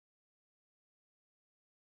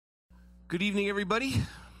Good evening, everybody.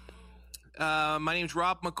 My name is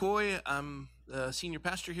Rob McCoy. I'm the senior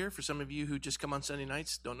pastor here. For some of you who just come on Sunday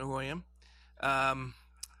nights, don't know who I am.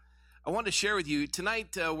 I wanted to share with you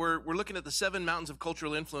tonight. We're looking at the 7 mountains of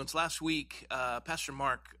cultural influence. Last week, Pastor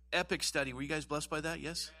Mark, epic study. Were you guys blessed by that?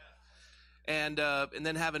 Yes. And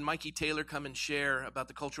then having Mikey Taylor come and share about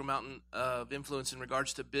the cultural mountain of influence in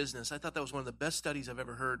regards to business. I thought that was one of the best studies I've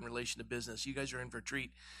ever heard in relation to business. You guys are in for a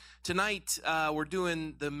treat. Tonight, we're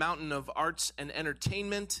doing the mountain of arts and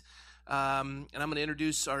entertainment, and I'm going to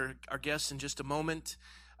introduce our guests in just a moment.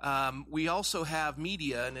 We also have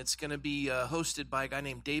media, and it's going to be hosted by a guy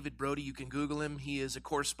named David Brody. You can Google him. He is a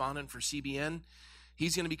correspondent for CBN.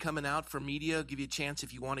 He's going to be coming out for media. I'll give you a chance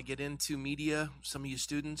if you want to get into media. Some of you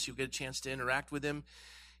students, you'll get a chance to interact with him.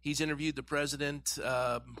 He's interviewed the president,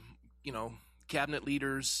 cabinet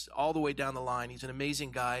leaders, all the way down the line. He's an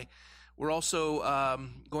amazing guy. We're also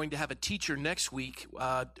going to have a teacher next week.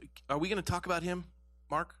 Are we going to talk about him,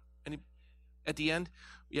 Mark? At the end?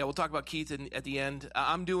 Yeah, we'll talk about Keith at the end.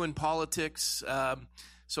 I'm doing politics,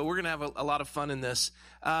 so we're going to have a lot of fun in this.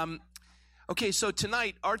 Okay, so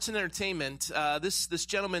tonight, arts and entertainment. This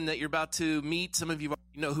gentleman that you're about to meet, some of you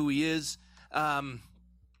know who he is. I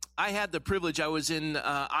had the privilege. I was in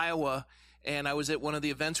Iowa, and I was at one of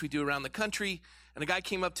the events we do around the country. And a guy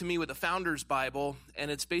came up to me with a Founder's Bible,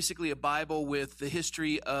 and it's basically a Bible with the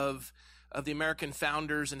history of the American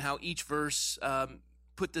founders and how each verse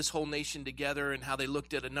put this whole nation together and how they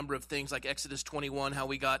looked at a number of things like Exodus 21, how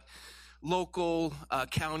we got local,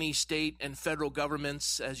 county, state, and federal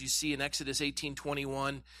governments, as you see in Exodus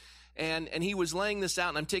 18:21. And he was laying this out,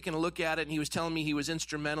 and I'm taking a look at it, and he was telling me he was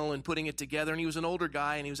instrumental in putting it together. And he was an older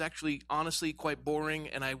guy, and he was actually, honestly, quite boring,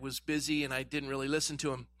 and I was busy, and I didn't really listen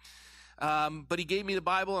to him. But he gave me the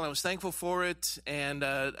Bible, and I was thankful for it, and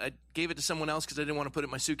I gave it to someone else because I didn't want to put it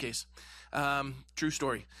in my suitcase. True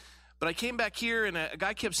story. But I came back here, and a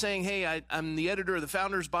guy kept saying, hey, I'm the editor of the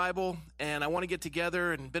Founder's Bible, and I want to get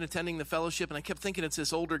together, and been attending the fellowship, and I kept thinking it's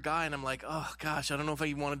this older guy, and I'm like, oh, gosh, I don't know if I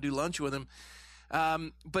even want to do lunch with him.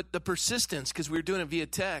 But the persistence, because we were doing it via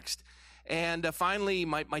text, and finally,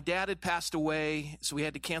 my dad had passed away, so we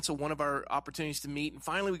had to cancel one of our opportunities to meet, and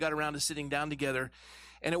finally we got around to sitting down together.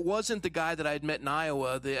 And it wasn't the guy that I had met in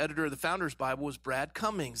Iowa. The editor of the Founder's Bible was Brad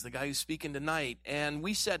Cummings, the guy who's speaking tonight. And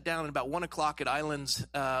we sat down at about 1 o'clock at Islands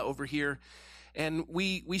over here, and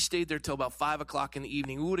we stayed there till about 5 o'clock in the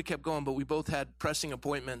evening. We would have kept going, but we both had pressing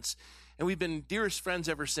appointments. And we've been dearest friends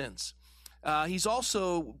ever since. He's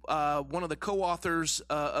also one of the co-authors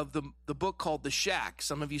of the book called The Shack.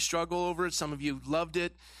 Some of you struggle over it. Some of you loved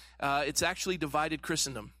it. It's actually divided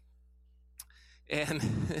Christendom.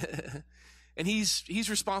 And... And he's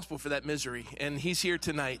responsible for that misery, and he's here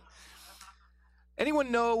tonight.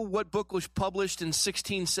 Anyone know what book was published in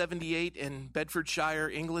 1678 in Bedfordshire,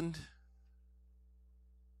 England?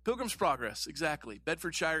 Pilgrim's Progress, exactly.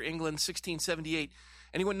 Bedfordshire, England, 1678.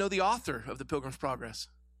 Anyone know the author of the Pilgrim's Progress?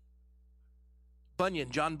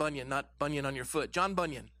 Bunyan, John Bunyan, not Bunyan on your foot. John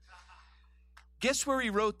Bunyan. Guess where he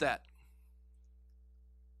wrote that?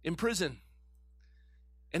 In prison.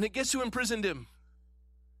 And then guess who imprisoned him?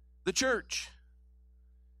 The church.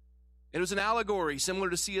 It was an allegory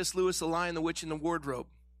similar to C.S. Lewis' The Lion, the Witch, and the Wardrobe.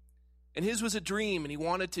 And his was a dream, and he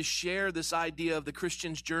wanted to share this idea of the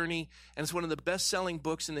Christian's journey, and it's one of the best-selling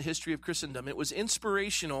books in the history of Christendom. It was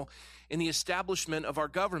inspirational in the establishment of our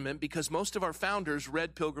government because most of our founders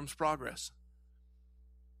read Pilgrim's Progress.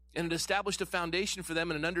 And it established a foundation for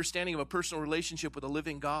them and an understanding of a personal relationship with a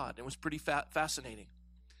living God. It was pretty fascinating.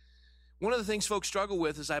 One of the things folks struggle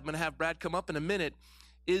with, is I'm going to have Brad come up in a minute,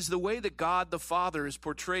 is the way that God the Father is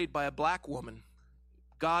portrayed by a black woman.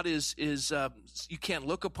 God is you can't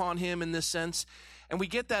look upon him in this sense. And we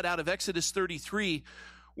get that out of Exodus 33,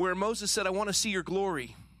 where Moses said, I want to see your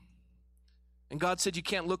glory. And God said, you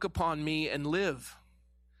can't look upon me and live.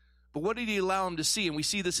 But what did he allow him to see? And we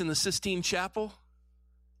see this in the Sistine Chapel.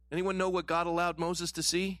 Anyone know what God allowed Moses to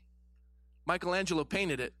see? Michelangelo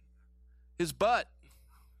painted it. His butt,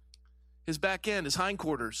 his back end, his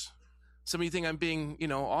hindquarters. Some of you think I'm being,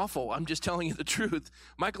 awful. I'm just telling you the truth.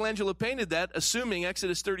 Michelangelo painted that, assuming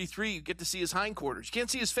Exodus 33, you get to see his hindquarters. You can't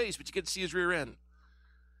see his face, but you get to see his rear end.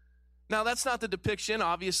 Now, that's not the depiction,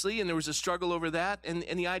 obviously, and there was a struggle over that. And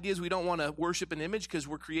the idea is we don't want to worship an image because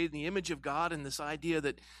we're creating the image of God, and this idea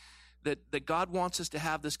that God wants us to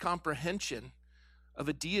have this comprehension of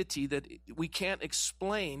a deity that we can't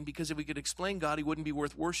explain, because if we could explain God, he wouldn't be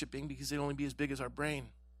worth worshiping because he'd only be as big as our brain.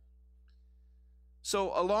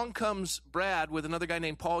 So along comes Brad with another guy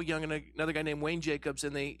named Paul Young and another guy named Wayne Jacobs,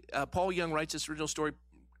 and Paul Young writes this original story.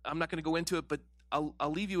 I'm not going to go into it, but I'll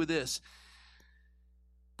leave you with this.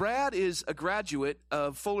 Brad is a graduate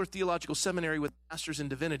of Fuller Theological Seminary with a master's in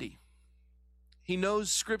divinity. He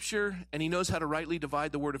knows Scripture, and he knows how to rightly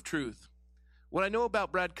divide the word of truth. What I know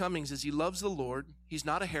about Brad Cummings is he loves the Lord. He's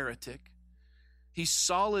not a heretic. He's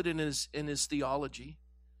solid in his theology.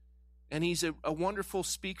 And he's a wonderful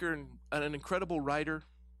speaker and an incredible writer.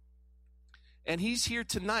 And he's here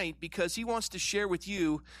tonight because he wants to share with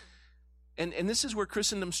you, and this is where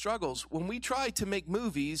Christendom struggles. When we try to make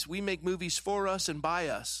movies, we make movies for us and by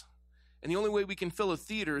us. And the only way we can fill a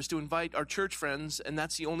theater is to invite our church friends, and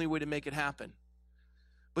that's the only way to make it happen.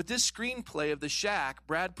 But this screenplay of The Shack,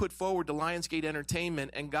 Brad put forward to Lionsgate Entertainment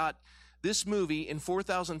and got this movie in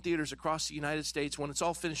 4,000 theaters across the United States. When it's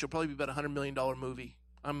all finished, it'll probably be about a $100 million movie.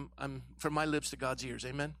 I'm from my lips to God's ears.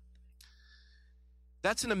 Amen.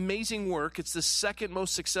 That's an amazing work. It's the second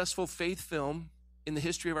most successful faith film in the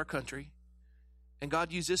history of our country. And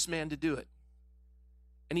God used this man to do it.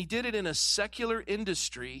 And he did it in a secular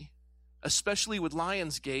industry, especially with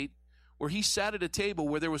Lionsgate, where he sat at a table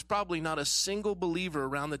where there was probably not a single believer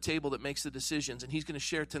around the table that makes the decisions. And he's going to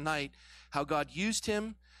share tonight how God used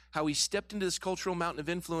him, how he stepped into this cultural mountain of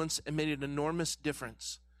influence and made an enormous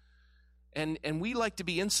difference. And we like to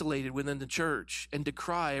be insulated within the church and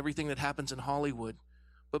decry everything that happens in Hollywood.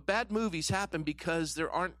 But bad movies happen because there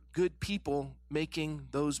aren't good people making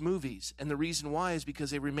those movies. And the reason why is because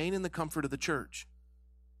they remain in the comfort of the church.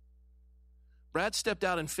 Brad stepped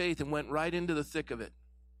out in faith and went right into the thick of it.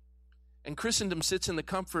 And Christendom sits in the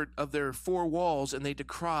comfort of their four walls, and they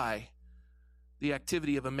decry the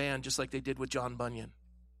activity of a man just like they did with John Bunyan.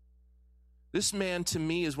 This man, to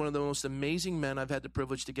me, is one of the most amazing men I've had the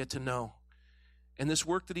privilege to get to know. And this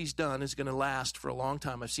work that he's done is going to last for a long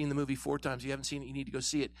time. I've seen the movie 4 times. If you haven't seen it, you need to go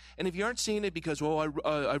see it. And if you aren't seeing it because,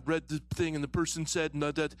 I read the thing and the person said,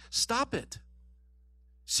 no, that, stop it.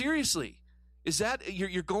 Seriously. Is that,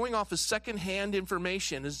 you're going off of secondhand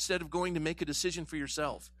information instead of going to make a decision for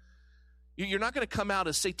yourself. You're not going to come out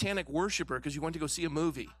a satanic worshiper because you went to go see a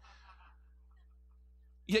movie.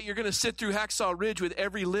 Yet you're going to sit through Hacksaw Ridge with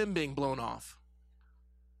every limb being blown off.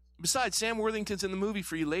 Besides, Sam Worthington's in the movie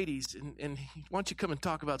for you ladies, and why don't you come and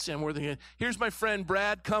talk about Sam Worthington? Here's my friend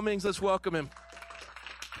Brad Cummings. Let's welcome him.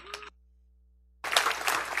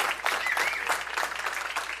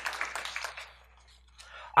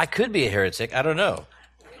 I could be a heretic. I don't know.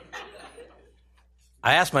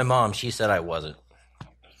 I asked my mom. She said I wasn't.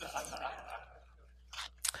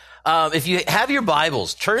 If you have your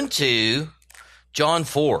Bibles, turn to John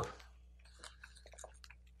 4.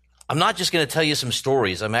 I'm not just going to tell you some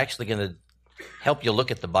stories. I'm actually going to help you look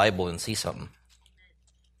at the Bible and see something.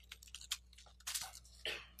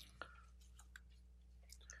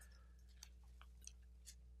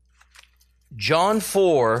 John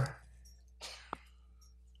 4,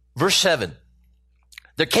 verse 7.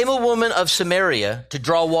 There came a woman of Samaria to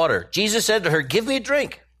draw water. Jesus said to her, "Give me a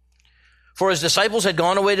drink." For his disciples had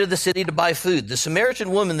gone away to the city to buy food. The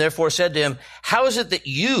Samaritan woman therefore said to him, "How is it that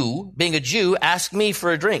you, being a Jew, ask me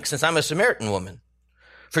for a drink, since I'm a Samaritan woman?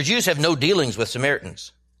 For Jews have no dealings with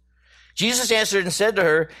Samaritans." Jesus answered and said to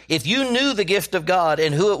her, "If you knew the gift of God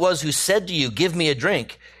and who it was who said to you, 'Give me a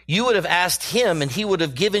drink,' you would have asked him and he would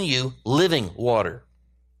have given you living water."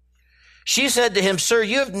 She said to him, "Sir,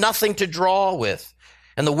 you have nothing to draw with,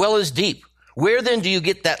 and the well is deep. Where then do you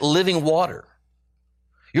get that living water?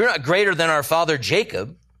 You're not greater than our father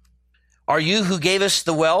Jacob. Are you who gave us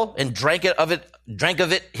the well and drank of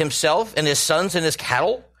it himself and his sons and his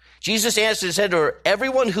cattle?" Jesus answered and said to her,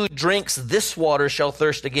 "Everyone who drinks this water shall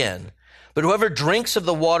thirst again. But whoever drinks of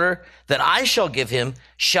the water that I shall give him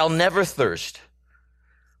shall never thirst.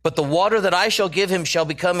 But the water that I shall give him shall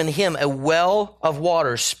become in him a well of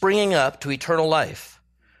water springing up to eternal life."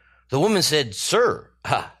 The woman said, "Sir,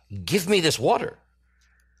 give me this water,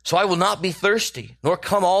 so I will not be thirsty, nor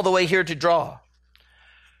come all the way here to draw."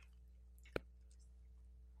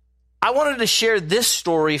 I wanted to share this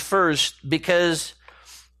story first because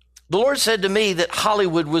the Lord said to me that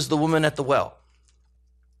Hollywood was the woman at the well.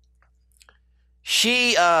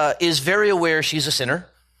 She is very aware she's a sinner.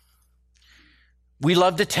 We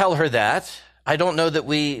love to tell her that. I don't know that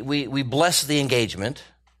we bless the engagement.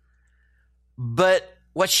 But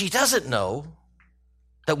what she doesn't know,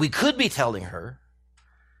 that we could be telling her,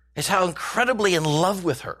 is how incredibly in love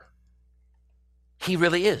with her he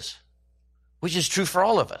really is, which is true for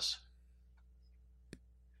all of us.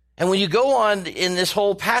 And when you go on in this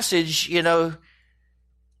whole passage,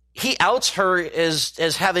 he outs her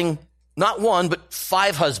as having not one, but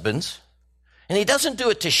 5 husbands. And he doesn't do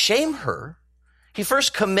it to shame her. He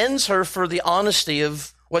first commends her for the honesty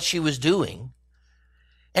of what she was doing.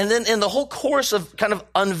 And then in the whole course of kind of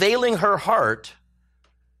unveiling her heart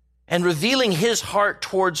and revealing his heart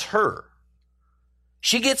towards her.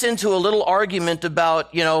 She gets into a little argument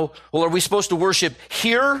about, well, are we supposed to worship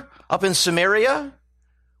here up in Samaria,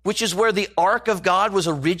 which is where the ark of God was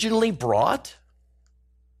originally brought?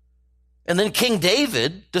 And then King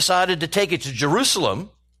David decided to take it to Jerusalem.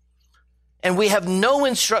 And we have no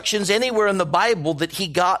instructions anywhere in the Bible that he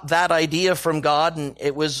got that idea from God and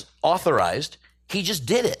it was authorized. He just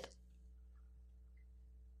did it.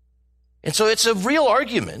 And so it's a real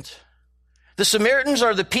argument. The Samaritans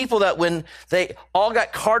are the people that when they all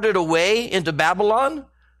got carted away into Babylon,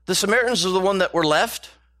 the Samaritans are the one that were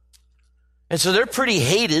left. And so they're pretty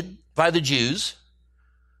hated by the Jews.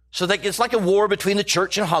 So that it's like a war between the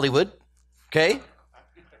church and Hollywood. Okay?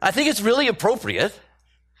 I think it's really appropriate.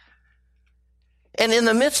 And in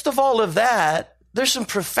the midst of all of that, there's some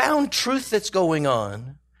profound truth that's going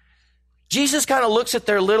on. Jesus kind of looks at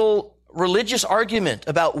their little religious argument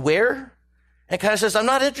about where and kind of says, I'm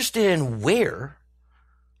not interested in where.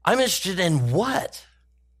 I'm interested in what.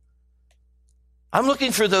 I'm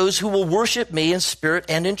looking for those who will worship me in spirit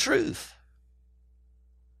and in truth.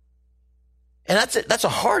 And that's a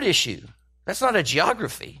hard issue. That's not a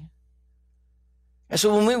geography. And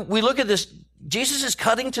so when we look at this, Jesus is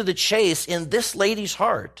cutting to the chase in this lady's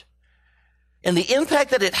heart. And the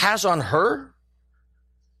impact that it has on her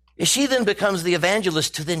is she then becomes the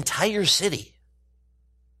evangelist to the entire city.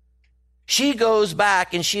 She goes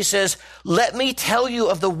back and she says, let me tell you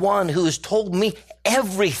of the one who has told me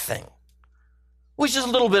everything. Which is a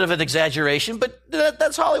little bit of an exaggeration, but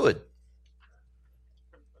that's Hollywood.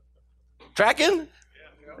 Tracking?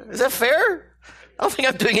 Is that fair? I don't think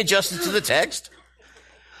I'm doing it justice to the text.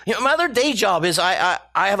 My other day job is I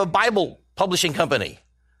have a Bible publishing company.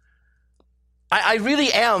 I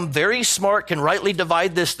really am very smart, can rightly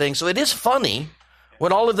divide this thing. So it is funny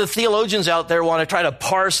when all of the theologians out there want to try to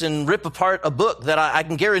parse and rip apart a book that I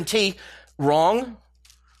can guarantee wrong.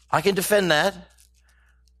 I can defend that.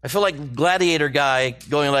 I feel like Gladiator guy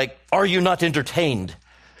going like, are you not entertained?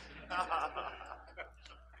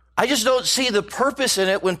 I just don't see the purpose in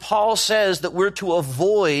it when Paul says that we're to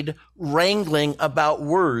avoid wrangling about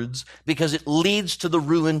words because it leads to the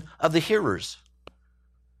ruin of the hearers.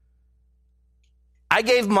 I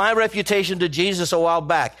gave my reputation to Jesus a while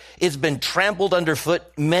back. It's been trampled underfoot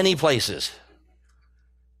many places.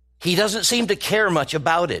 He doesn't seem to care much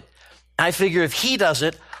about it. I figure if he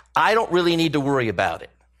doesn't, I don't really need to worry about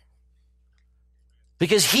it.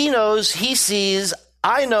 Because he knows, he sees,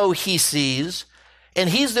 I know he sees, and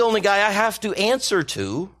he's the only guy I have to answer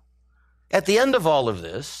to at the end of all of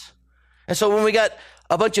this. And so when we got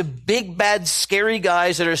a bunch of big, bad, scary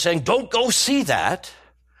guys that are saying, don't go see that,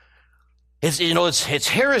 it's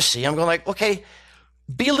heresy. I'm going like, okay,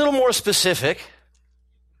 be a little more specific.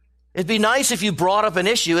 It'd be nice if you brought up an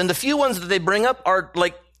issue, and the few ones that they bring up are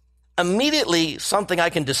like immediately something I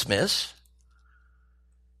can dismiss.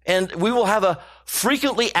 And we will have a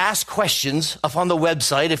frequently asked questions up on the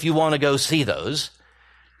website if you want to go see those.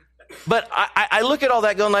 But I look at all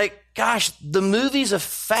that going like, gosh, the movie's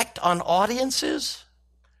effect on audiences,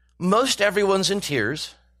 most everyone's in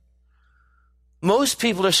tears. Most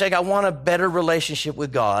people are saying, I want a better relationship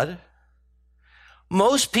with God.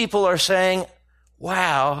 Most people are saying,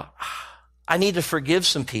 wow, I need to forgive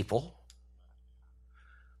some people.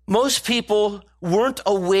 Most people weren't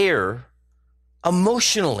aware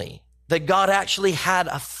emotionally that God actually had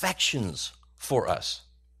affections for us.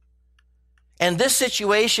 And this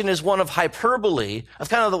situation is one of hyperbole, of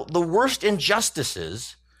kind of the worst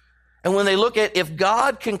injustices. And when they look at if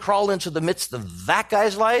God can crawl into the midst of that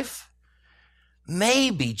guy's life,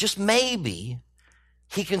 maybe, just maybe,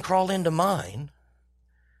 he can crawl into mine.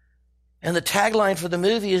 And the tagline for the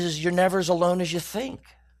movie is you're never as alone as you think.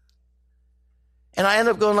 And I end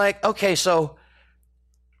up going like, okay, so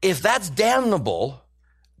if that's damnable,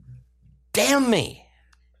 damn me.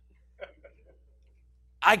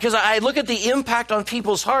 Because I look at the impact on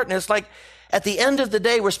people's heart, and it's like, at the end of the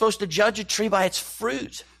day, we're supposed to judge a tree by its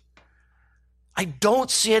fruit. I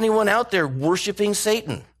don't see anyone out there worshiping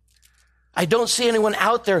Satan. I don't see anyone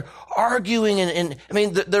out there arguing, and I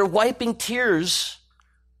mean, they're wiping tears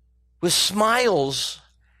with smiles,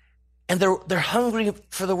 and they're hungry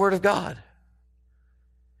for the Word of God.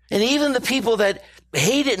 And even the people that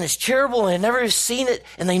hate it and it's terrible and have never seen it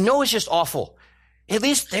and they know it's just awful, at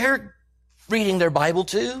least they're reading their Bible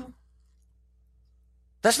too.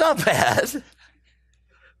 That's not bad.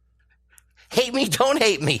 Hate me, don't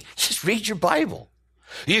hate me. Just read your Bible.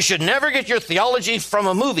 You should never get your theology from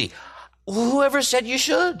a movie. Whoever said you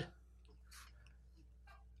should?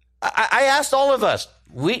 I asked all of us.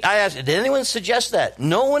 I asked, did anyone suggest that?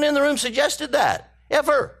 No one in the room suggested that,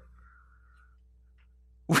 ever.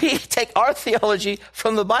 We take our theology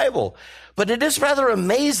from the Bible. But it is rather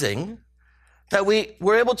amazing that we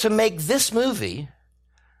were able to make this movie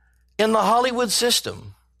in the Hollywood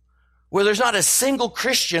system where there's not a single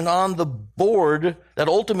Christian on the board that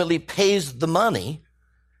ultimately pays the money,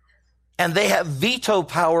 and they have veto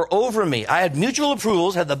power over me. I had mutual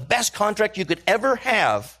approvals, had the best contract you could ever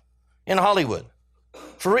have in Hollywood.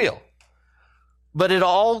 For real. But it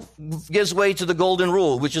all gives way to the golden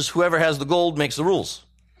rule, which is whoever has the gold makes the rules.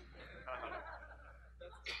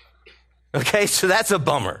 Okay, so that's a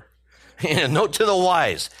bummer. Note to the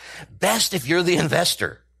wise. Best if you're the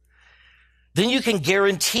investor. Then you can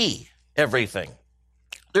guarantee everything.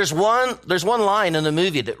 There's one line in the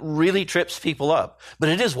movie that really trips people up, but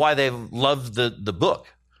it is why they love the book.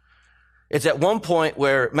 It's at one point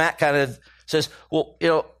where Matt kind of says, well,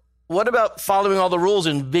 what about following all the rules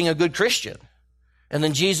and being a good Christian? And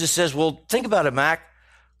then Jesus says, well, think about it, Mac.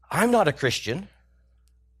 I'm not a Christian.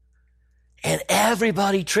 And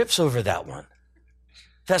everybody trips over that one.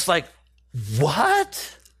 That's like,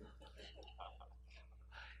 what?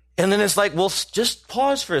 And then it's like, well, just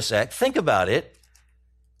pause for a sec. Think about it.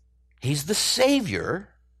 He's the Savior.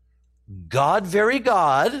 God, very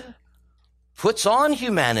God, puts on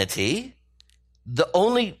humanity, the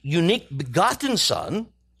only unique begotten Son.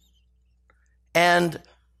 And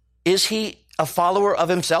is he a follower of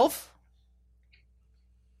himself?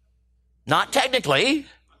 Not technically.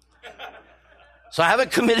 So I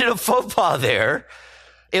haven't committed a faux pas there.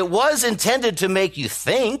 It was intended to make you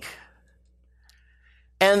think.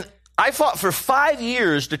 And I fought for 5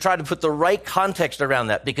 years to try to put the right context around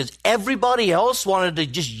that because everybody else wanted to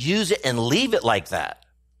just use it and leave it like that.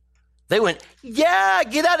 They went, yeah,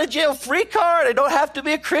 get out of jail free card. I don't have to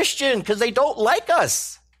be a Christian because they don't like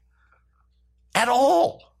us at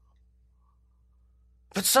all.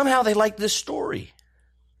 But somehow they liked this story.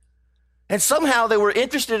 And somehow they were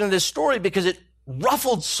interested in this story because it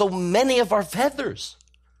ruffled so many of our feathers.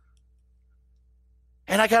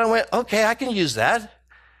 And I kind of went, okay, I can use that.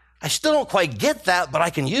 I still don't quite get that, but I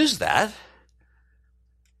can use that.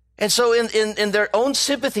 And so in their own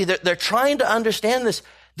sympathy, they're trying to understand this.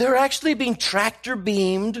 They're actually being tractor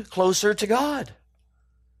beamed closer to God.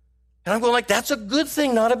 And I'm going like, that's a good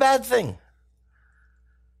thing, not a bad thing.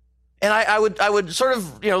 And I would sort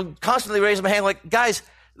of, constantly raise my hand like, guys,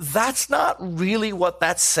 that's not really what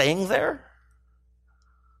that's saying there.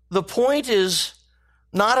 The point is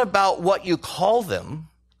not about what you call them,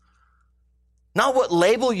 not what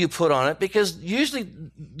label you put on it, because usually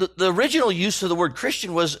the original use of the word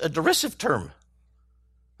Christian was a derisive term.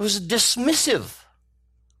 It was dismissive.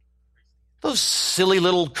 Those silly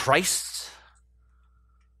little Christs.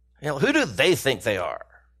 Who do they think they are?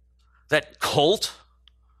 That cult?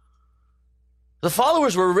 The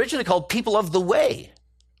followers were originally called people of the way.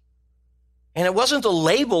 And it wasn't a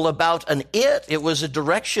label about an it was a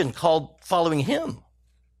direction called following him.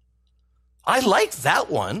 I like that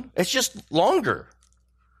one. It's just longer.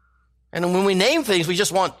 And when we name things, we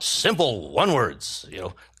just want simple one words,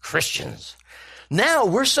 Christians. Now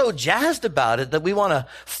we're so jazzed about it that we want to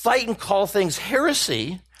fight and call things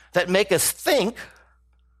heresy that make us think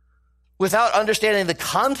without understanding the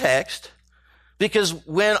context. Because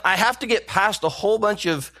when I have to get past a whole bunch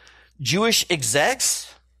of Jewish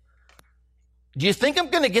execs, do you think I'm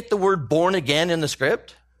going to get the word born again in the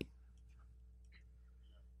script?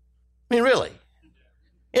 I mean, really?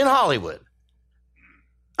 In Hollywood.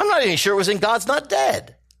 I'm not even sure it was in God's Not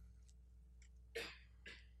Dead.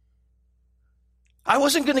 I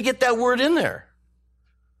wasn't going to get that word in there.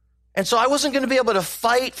 And so I wasn't going to be able to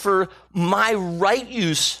fight for my right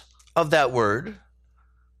use of that word.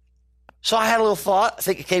 So I had a little thought. I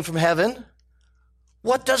think it came from heaven.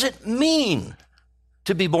 What does it mean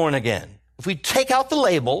to be born again? If we take out the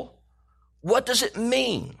label, what does it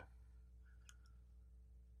mean?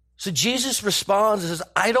 So Jesus responds and says,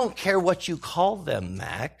 I don't care what you call them,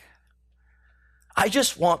 Mac. I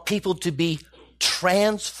just want people to be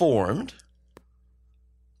transformed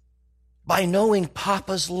by knowing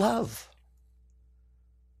Papa's love,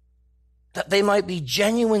 that they might be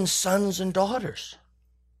genuine sons and daughters.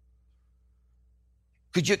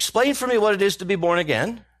 Could you explain for me what it is to be born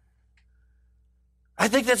again? I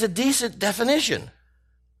think that's a decent definition.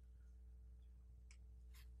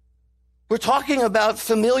 We're talking about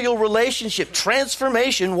familial relationship,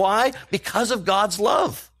 transformation. Why? Because of God's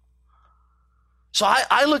love. So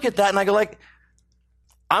I look at that and I go like,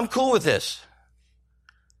 I'm cool with this.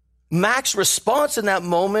 Mac's response in that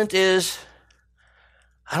moment is,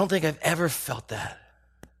 I don't think I've ever felt that.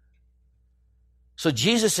 So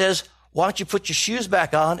Jesus says, why don't you put your shoes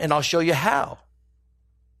back on and I'll show you how.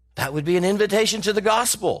 That would be an invitation to the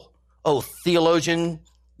gospel. Oh, theologian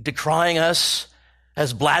decrying us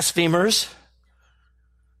as blasphemers.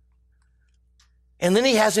 And then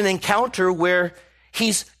he has an encounter where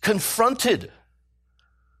he's confronted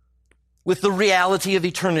with the reality of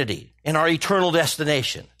eternity and our eternal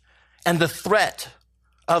destination and the threat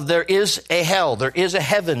of there is a hell, there is a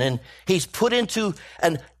heaven, and he's put into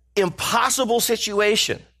an impossible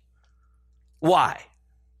situation. Why?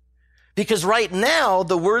 Because right now,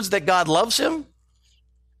 the words that God loves him,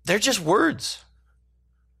 they're just words,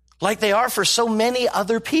 like they are for so many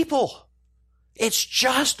other people. It's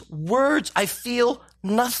just words. I feel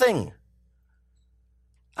nothing.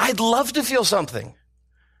 I'd love to feel something.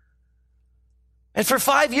 And for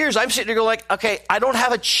 5 years, I'm sitting there going like, okay, I don't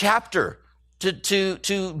have a chapter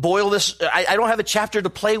to boil this. I don't have a chapter to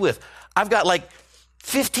play with. I've got like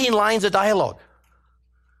 15 lines of dialogue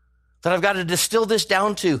that I've got to distill this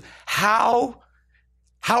down to. How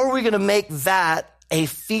are we going to make that a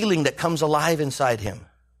feeling that comes alive inside him?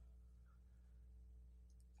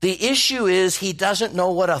 The issue is he doesn't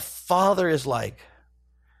know what a father is like.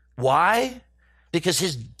 Why? Because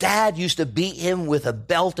his dad used to beat him with a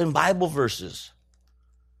belt and Bible verses.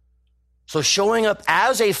 So showing up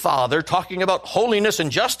as a father, talking about holiness and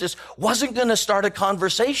justice, wasn't going to start a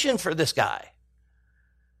conversation for this guy.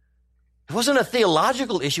 It wasn't a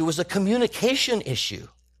theological issue, it was a communication issue.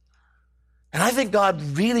 And I think God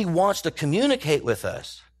really wants to communicate with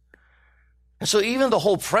us. And so even the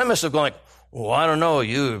whole premise of going, well, I don't know,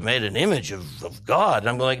 you made an image of God. And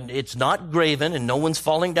I'm going, it's not graven and no one's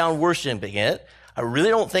falling down worshiping it. I really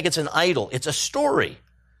don't think it's an idol. It's a story.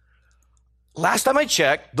 Last time I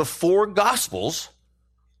checked, the 4 Gospels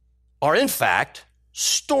are in fact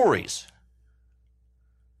stories.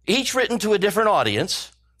 Each written to a different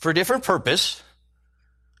audience for a different purpose,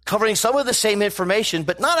 covering some of the same information,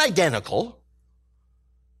 but not identical.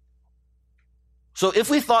 So if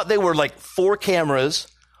we thought they were like 4 cameras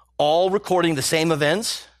all recording the same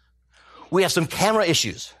events, we have some camera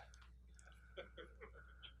issues.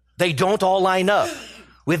 They don't all line up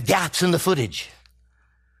with gaps in the footage.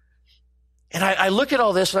 And I look at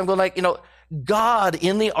all this and I'm going like, God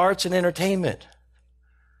in the arts and entertainment.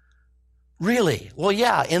 Really? Well,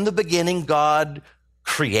 yeah, in the beginning, God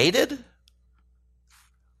created.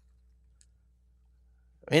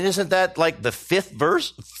 I mean, isn't that like the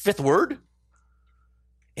 5th word?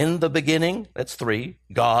 In the beginning, that's 3.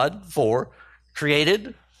 God, 4,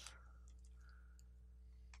 created.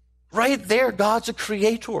 Right there, God's a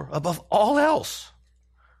creator above all else.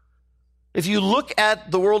 If you look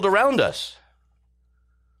at the world around us,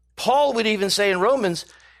 Paul would even say in Romans,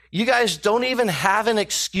 you guys don't even have an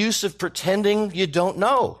excuse of pretending you don't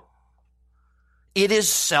know. It is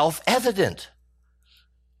self-evident.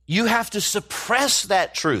 You have to suppress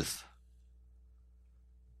that truth.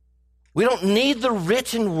 We don't need the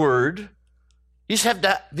written word. You just have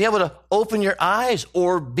to be able to open your eyes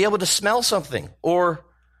or be able to smell something or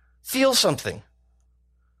feel something.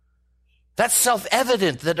 That's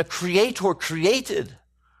self-evident that a creator created.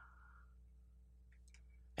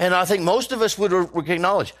 And I think most of us would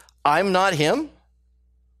acknowledge, I'm not him.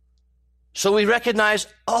 So we recognize,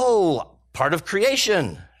 part of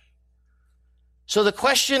creation. So the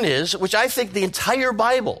question is, which I think the entire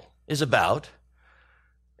Bible is about,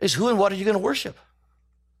 is who and what are you going to worship?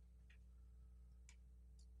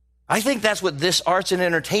 I think that's what this arts and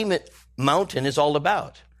entertainment mountain is all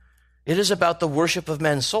about. It is about the worship of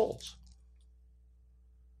men's souls.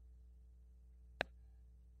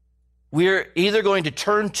 We're either going to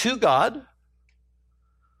turn to God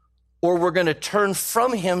or we're going to turn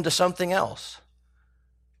from him to something else.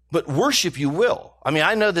 But worship you will. I mean,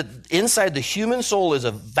 I know that inside the human soul is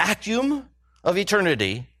a vacuum of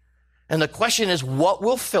eternity, and the question is, what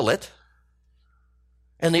will fill it?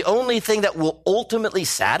 And the only thing that will ultimately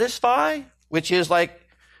satisfy, which is like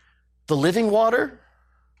the living water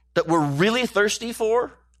that we're really thirsty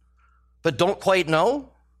for, but don't quite know,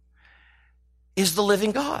 is the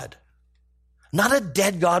living God. Not a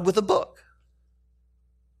dead God with a book.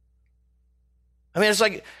 I mean, it's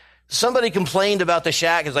like somebody complained about the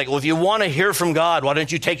shack. It's like, well, if you want to hear from God, why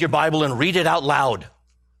don't you take your Bible and read it out loud?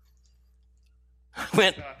 I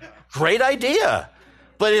went, great idea.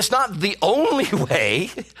 But it's not the only way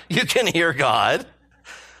you can hear God.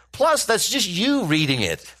 Plus, that's just you reading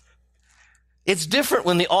it. It's different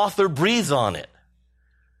when the author breathes on it.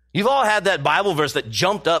 You've all had that Bible verse that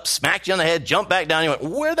jumped up, smacked you on the head, jumped back down. You went,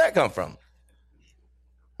 where'd that come from?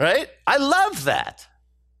 Right? I love that.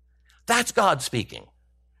 That's God speaking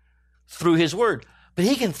through his word. But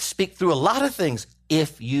he can speak through a lot of things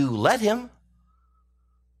if you let him.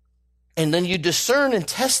 And then you discern and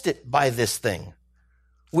test it by this thing,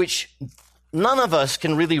 which none of us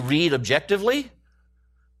can really read objectively.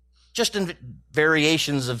 just in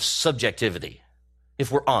variations of subjectivity,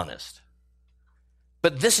 if we're honest.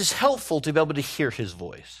 But this is helpful to be able to hear his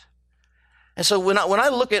voice. And so when I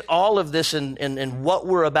look at all of this and what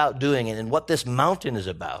we're about doing and what this mountain is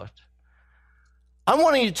about, I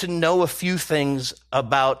want you to know a few things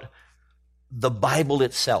about the Bible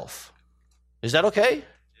itself. Is that okay?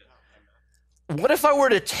 What if I were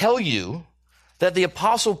to tell you that the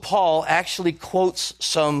Apostle Paul actually quotes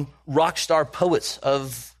some rock star poets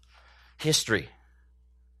of history?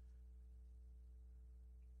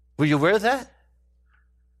 Were you aware of that?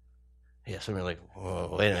 Yeah, some are like,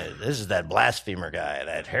 whoa, wait a minute, this is that blasphemer guy,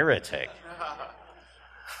 that heretic.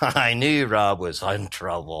 I knew Rob was in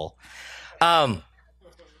trouble. I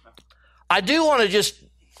do want to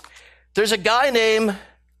there's a guy named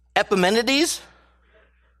Epimenides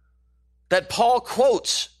that Paul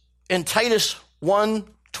quotes in Titus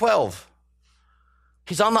 1:12.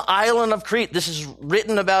 He's on the island of Crete. This is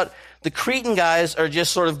written about the Cretan guys are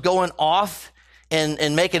just sort of going off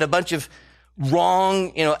and making a bunch of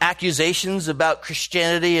wrong, accusations about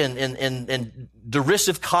Christianity and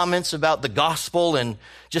derisive comments about the gospel and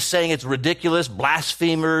just saying it's ridiculous,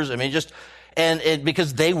 blasphemers. I mean, and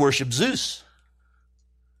because they worship Zeus.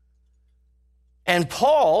 And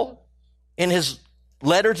Paul, in his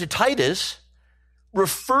letter to Titus,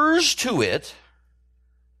 refers to it,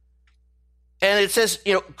 and it says,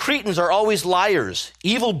 Cretans are always liars,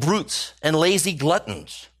 evil brutes, and lazy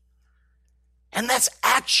gluttons. And that's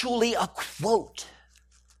actually a quote.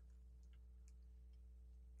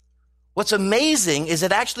 What's amazing is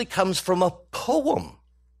it actually comes from a poem.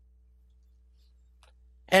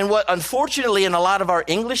 And what, unfortunately, in a lot of our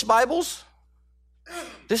English Bibles,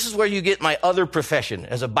 this is where you get my other profession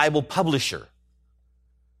as a Bible publisher.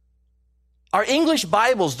 Our English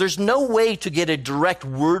Bibles, there's no way to get a direct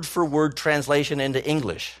word-for-word translation into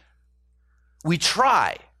English. We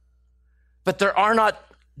try, but there are not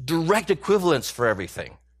direct equivalents for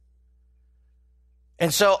everything.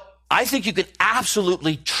 And so I think you can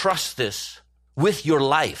absolutely trust this with your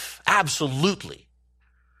life. Absolutely.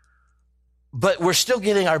 But we're still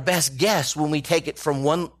getting our best guess when we take it from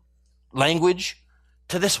one language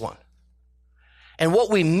to this one. And what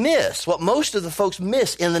we miss, what most of the folks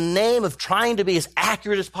miss in the name of trying to be as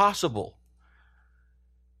accurate as possible,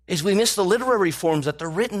 is we miss the literary forms that they're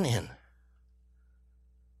written in.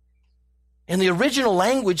 In the original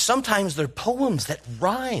language, sometimes they're poems that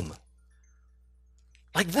rhyme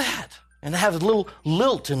like that and have a little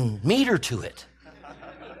lilt and meter to it.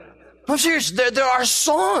 I'm serious, there are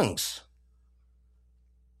songs.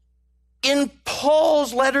 In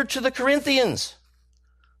Paul's letter to the Corinthians,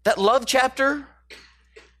 that love chapter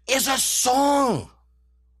is a song.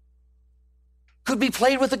 Could be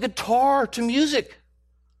played with a guitar to music.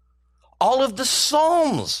 All of the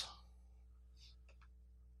Psalms.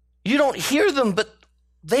 You don't hear them, but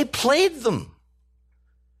they played them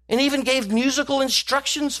and even gave musical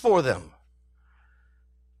instructions for them.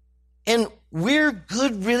 And we're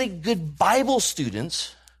good, really good Bible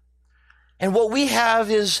students. And what we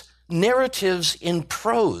have is narratives in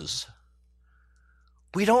prose.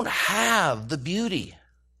 We don't have the beauty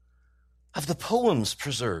of the poems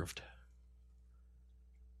preserved.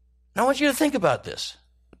 Now I want you to think about this.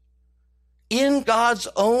 In God's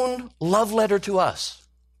own love letter to us,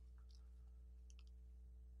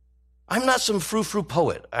 I'm not some frou-frou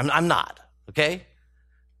poet. I'm not, okay?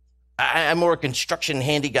 I'm more a construction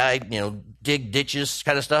handy guy, dig ditches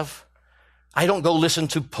kind of stuff. I don't go listen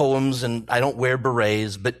to poems and I don't wear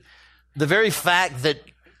berets, but the very fact that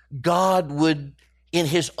God would, in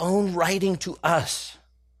his own writing to us,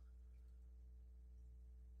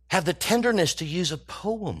 have the tenderness to use a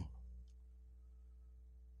poem,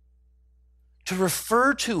 to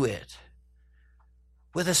refer to it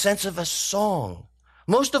with a sense of a song.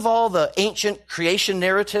 Most of all the ancient creation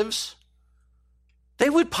narratives, they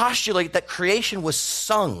would postulate that creation was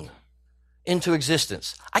sung into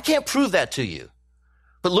existence. I can't prove that to you.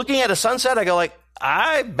 But looking at a sunset, I go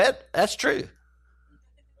I bet that's true.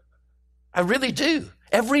 I really do.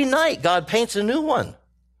 Every night, God paints a new one.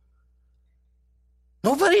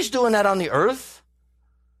 Nobody's doing that on the earth.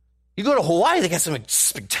 You go to Hawaii, they got some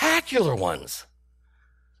spectacular ones.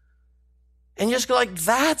 And you just go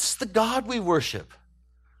that's the God we worship.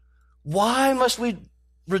 Why must we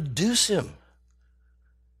reduce him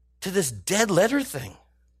to this dead letter thing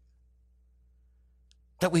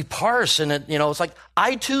that we parse? And it's like,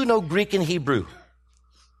 I too know Greek and Hebrew.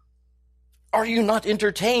 Are you not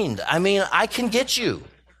entertained? I mean, I can get you.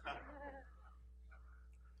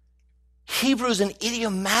 Hebrew is an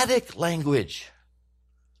idiomatic language.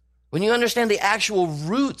 When you understand the actual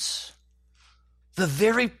roots, the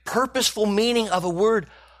very purposeful meaning of a word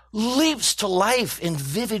leaps to life in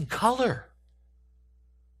vivid color.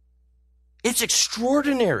 It's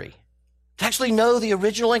extraordinary. To actually know the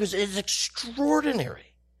original language is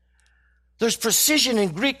extraordinary. There's precision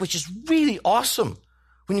in Greek, which is really awesome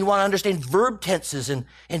when you want to understand verb tenses and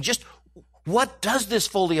just what does this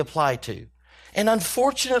fully apply to. And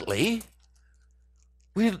unfortunately,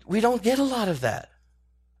 we don't get a lot of that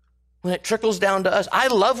when it trickles down to us. I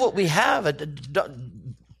love what we have.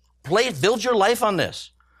 Build your life on this.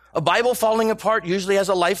 A Bible falling apart usually has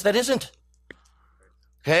a life that isn't.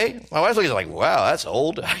 Okay? My wife's looking like, wow, that's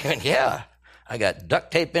old. Yeah, I got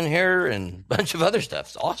duct tape in here and a bunch of other stuff.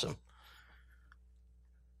 It's awesome.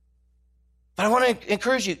 But I want to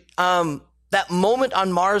encourage you, that moment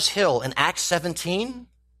on Mars Hill in Acts 17,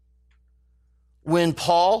 when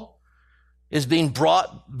Paul is being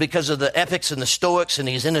brought because of the epics and the Stoics, and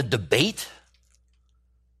he's in a debate,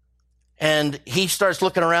 and he starts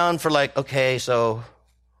looking around for like, okay, so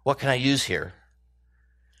what can I use here?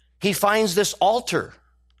 He finds this altar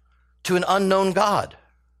to an unknown God.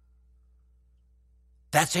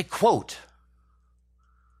 That's a quote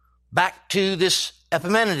back to this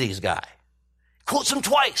Epimenides guy. Quotes him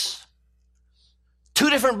twice. 2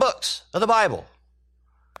 different books of the Bible.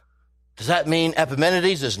 Does that mean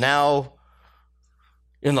Epimenides is now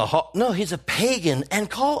in the hall? No, he's a pagan, and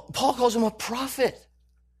Paul calls him a prophet.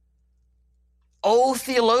 Oh,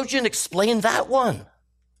 theologian, explain that one.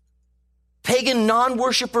 Pagan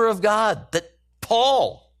non-worshiper of God that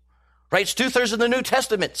Paul writes 2/3 of the New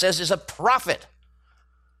Testament, says is a prophet.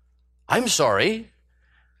 I'm sorry.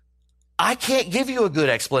 I can't give you a good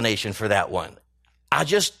explanation for that one. I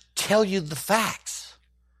just tell you the facts.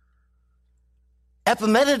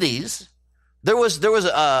 Epimenides, there was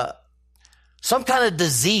some kind of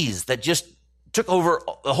disease that just took over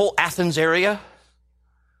the whole Athens area,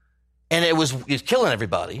 and it was killing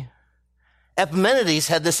everybody. Epimenides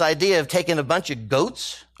had this idea of taking a bunch of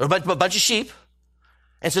goats or a bunch of sheep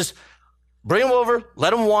and says, bring them over,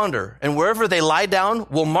 let them wander, and wherever they lie down,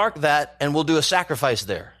 we'll mark that and we'll do a sacrifice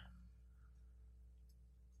there.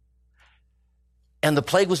 And the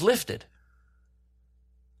plague was lifted.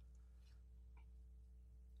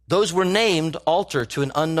 Those were named altar to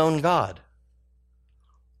an unknown God.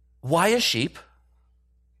 Why a sheep?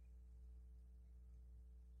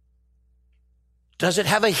 Does it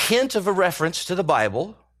have a hint of a reference to the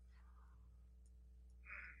Bible?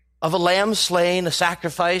 Of a lamb slain, a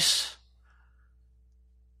sacrifice,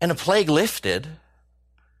 and a plague lifted?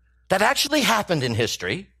 That actually happened in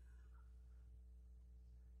history.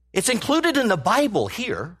 It's included in the Bible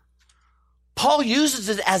here. Paul uses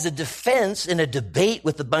it as a defense in a debate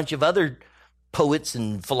with a bunch of other poets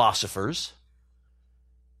and philosophers.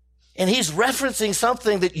 And he's referencing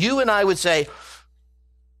something that you and I would say,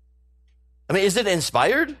 I mean, is it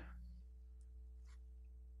inspired?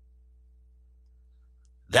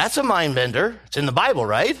 That's a mind bender. It's in the Bible,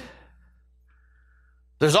 right?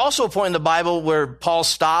 There's also a point in the Bible where Paul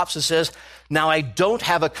stops and says, now I don't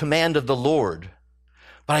have a command of the Lord,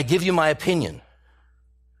 but I give you my opinion.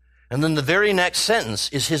 And then the very next sentence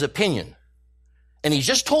is his opinion. And he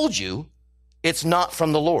just told you it's not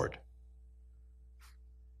from the Lord.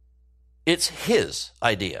 It's his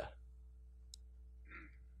idea.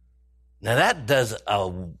 Now that does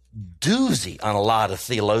a doozy on a lot of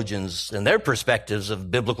theologians and their perspectives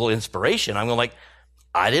of biblical inspiration. I'm going like,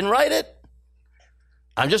 I didn't write it.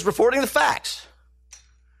 I'm just reporting the facts.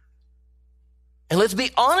 And let's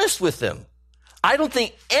be honest with them. I don't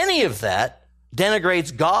think any of that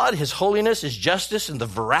denigrates God, his holiness, his justice, and the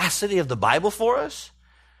veracity of the Bible for us.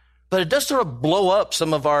 But it does sort of blow up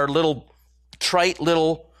some of our little trite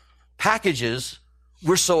little packages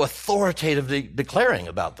we're so authoritatively declaring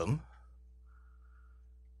about them.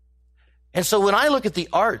 And so when I look at the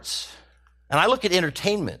arts and I look at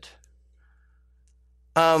entertainment,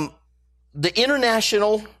 the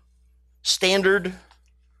International Standard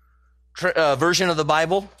version of the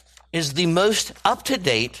Bible is the most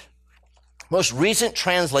up-to-date, most recent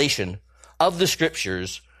translation of the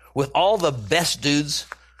scriptures with all the best dudes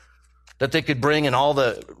that they could bring and all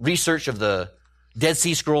the research of the Dead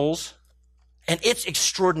Sea Scrolls. And it's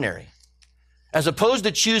extraordinary. As opposed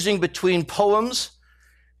to choosing between poems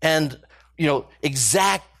and,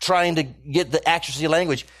 exact trying to get the accuracy of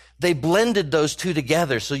language, they blended those two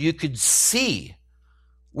together so you could see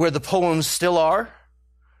where the poems still are.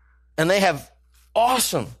 And they have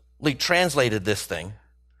awesomely translated this thing.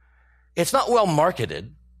 It's not well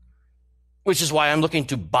marketed, which is why I'm looking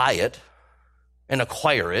to buy it and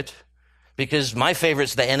acquire it, because my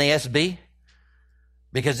favorite's the NASB,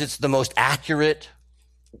 because it's the most accurate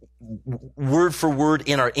word for word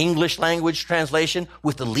in our English language translation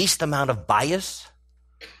with the least amount of bias.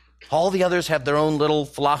 All the others have their own little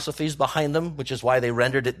philosophies behind them, which is why they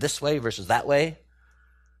rendered it this way versus that way.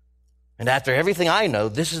 And after everything I know,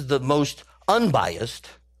 this is the most unbiased,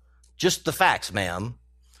 just the facts, ma'am.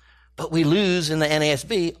 But we lose in the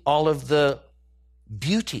NASB all of the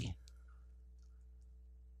beauty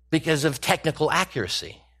because of technical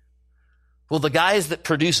accuracy. Well, the guys that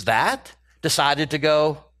produced that decided to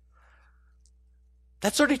go,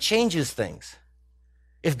 that sort of changes things.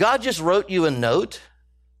 If God just wrote you a note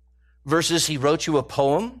versus he wrote you a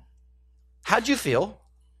poem, how'd you feel?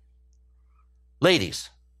 Ladies,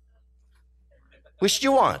 which do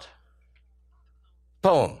you want?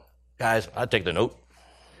 Poem. Guys, I'd take the note.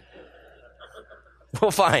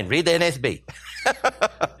 Well, fine, read the NASB.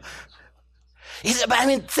 I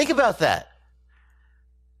mean, think about that.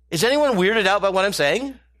 Is anyone weirded out by what I'm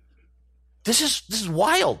saying? This is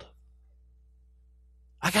wild.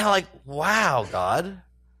 I kind of like, wow, God,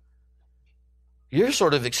 you're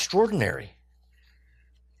sort of extraordinary.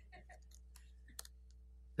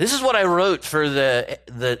 This is what I wrote for the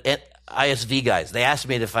ISV guys. They asked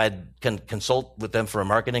me if I'd consult with them for a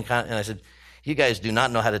marketing and I said, you guys do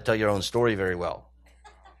not know how to tell your own story very well.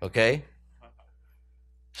 Okay?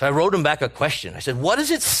 So I wrote him back a question. I said, what does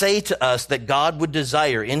it say to us that God would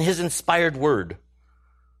desire in his inspired word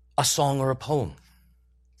a song or a poem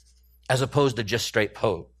as opposed to just straight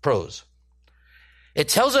prose? It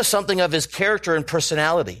tells us something of his character and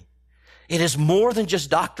personality. It is more than just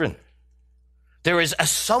doctrine. There is a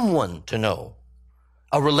someone to know,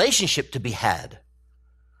 a relationship to be had,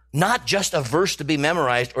 not just a verse to be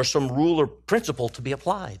memorized or some rule or principle to be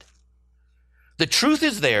applied. The truth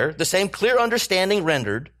is there, the same clear understanding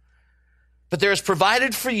rendered, but there is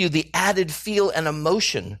provided for you the added feel and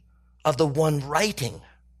emotion of the one writing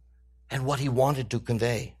and what he wanted to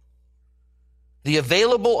convey. The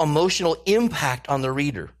available emotional impact on the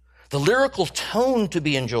reader, the lyrical tone to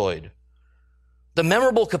be enjoyed, the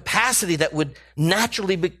memorable capacity that would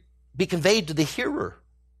naturally be conveyed to the hearer.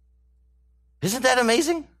 Isn't that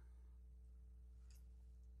amazing?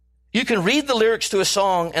 You can read the lyrics to a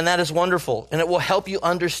song, and that is wonderful, and it will help you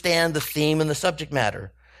understand the theme and the subject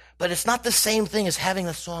matter. But it's not the same thing as having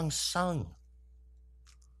a song sung.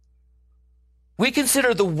 We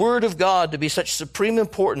consider the Word of God to be such supreme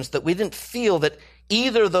importance that we didn't feel that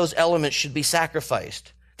either of those elements should be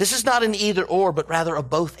sacrificed. This is not an either or, but rather a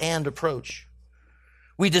both and approach.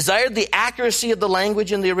 We desired the accuracy of the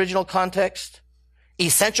language in the original context,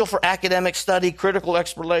 essential for academic study, critical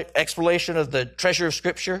exploration of the treasure of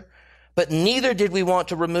Scripture, but neither did we want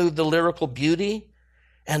to remove the lyrical beauty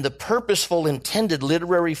and the purposeful intended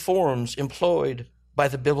literary forms employed by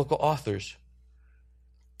the biblical authors.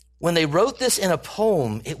 When they wrote this in a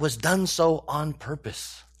poem, it was done so on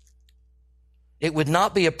purpose. It would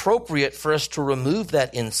not be appropriate for us to remove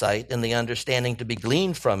that insight and the understanding to be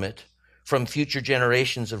gleaned from it from future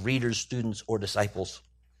generations of readers, students, or disciples.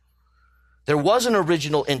 There was an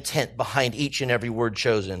original intent behind each and every word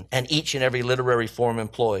chosen and each and every literary form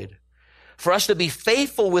employed. For us to be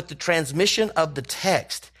faithful with the transmission of the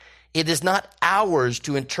text, it is not ours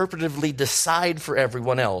to interpretively decide for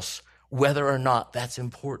everyone else whether or not that's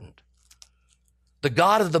important. The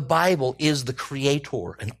God of the Bible is the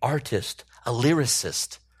creator, an artist, a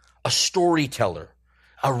lyricist, a storyteller,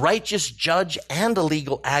 a righteous judge, and a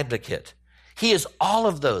legal advocate. He is all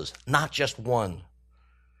of those, not just one.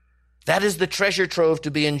 That is the treasure trove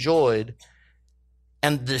to be enjoyed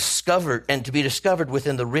and discovered, and to be discovered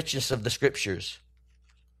within the richness of the Scriptures.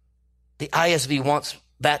 The ISV wants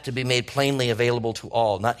that to be made plainly available to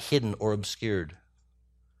all, not hidden or obscured.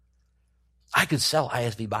 I could sell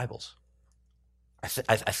ISV Bibles. I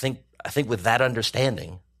think with that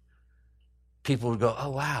understanding, people would go, oh,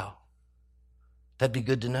 wow, that'd be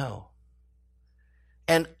good to know.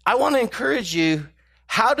 And I want to encourage you,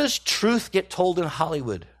 how does truth get told in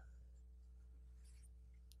Hollywood?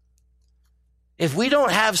 If we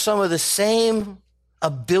don't have some of the same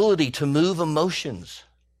ability to move emotions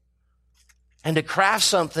and to craft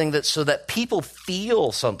something so that people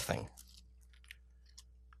feel something,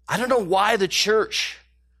 I don't know why the church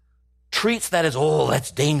treats that as, oh, that's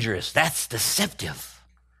dangerous. That's deceptive.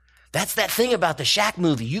 That's that thing about the Shaq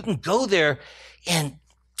movie. You can go there and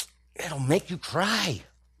it'll make you cry.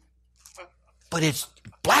 But it's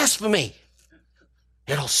blasphemy.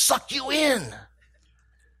 It'll suck you in.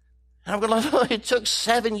 And I'm going, oh, it took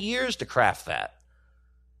 7 years to craft that.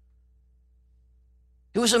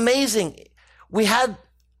 It was amazing. We had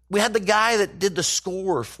the guy that did the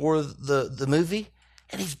score for the movie,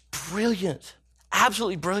 and he's brilliant,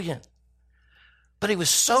 absolutely brilliant. But he was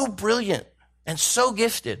so brilliant and so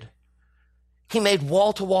gifted, he made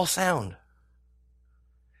wall-to-wall sound.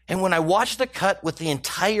 And when I watched the cut with the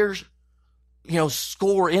entire,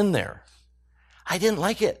 score in there, I didn't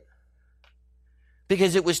like it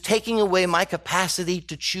because it was taking away my capacity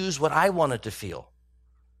to choose what I wanted to feel.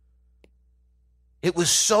 It was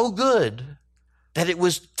so good that it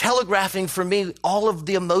was telegraphing for me all of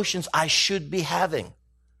the emotions I should be having,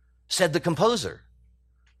 said the composer.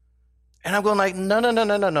 And I'm going like, no.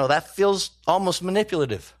 That feels almost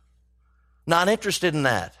manipulative. Not interested in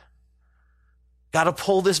that. Got to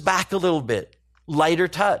pull this back a little bit. Lighter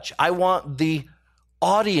touch. I want the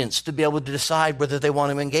audience to be able to decide whether they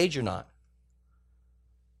want to engage or not.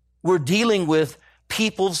 We're dealing with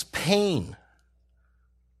people's pain.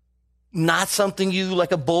 Not something you,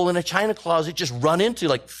 like a bull in a china closet, just run into,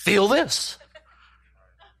 like, feel this.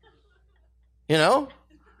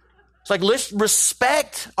 It's like, let's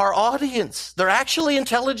respect our audience. They're actually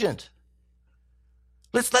intelligent.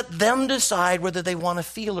 Let's let them decide whether they want to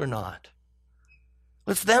feel or not.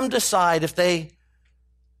 Let them decide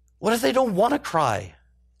what if they don't want to cry?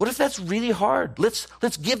 What if that's really hard? Let's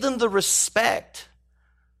give them the respect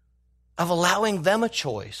of allowing them a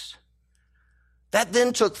choice. That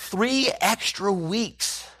then took 3 extra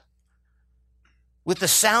weeks with the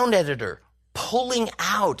sound editor pulling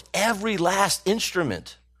out every last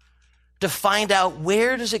instrument to find out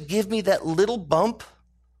where does it give me that little bump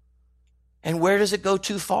and where does it go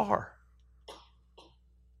too far.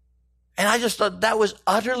 And I just thought that was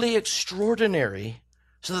utterly extraordinary,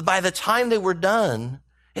 so that by the time they were done,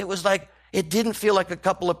 it was like, it didn't feel like a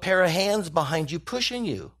couple of pair of hands behind you pushing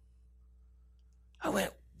you. I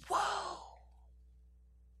went, whoa.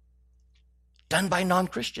 Done by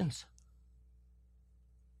non-Christians.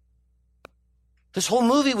 This whole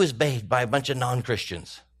movie was made by a bunch of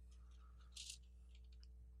non-Christians.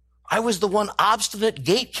 I was the one obstinate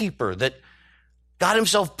gatekeeper that got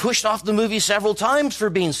himself pushed off the movie several times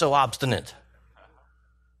for being so obstinate,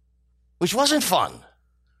 which wasn't fun.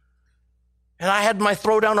 And I had my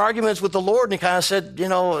throwdown arguments with the Lord, and he kind of said,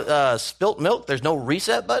 spilt milk, there's no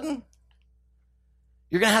reset button.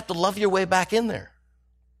 You're going to have to love your way back in there.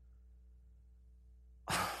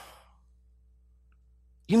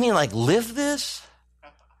 You mean like live this?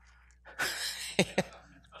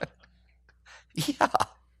 Yeah.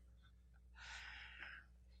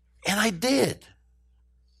 And I did.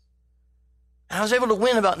 And I was able to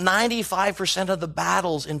win about 95% of the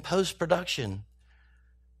battles in post-production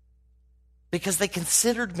because they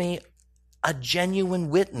considered me a genuine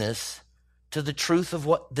witness to the truth of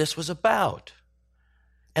what this was about.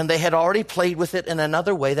 And they had already played with it in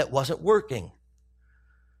another way that wasn't working.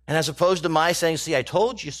 And as opposed to my saying, see, I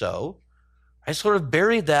told you so, I sort of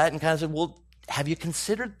buried that and kind of said, well, have you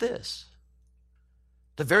considered this?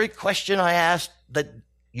 The very question I asked that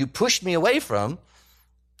you pushed me away from,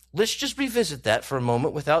 let's just revisit that for a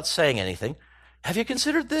moment without saying anything. Have you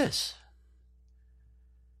considered this?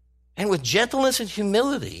 And with gentleness and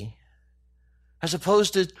humility, as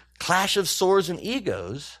opposed to clash of swords and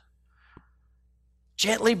egos,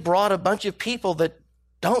 gently brought a bunch of people that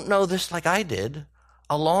don't know this like I did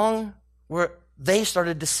along where they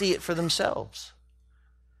started to see it for themselves.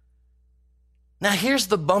 Now here's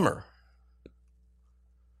the bummer.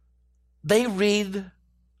 They read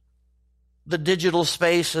the digital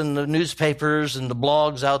space and the newspapers and the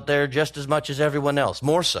blogs out there just as much as everyone else,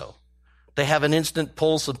 more so. They have an instant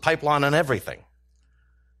pulse and pipeline on everything.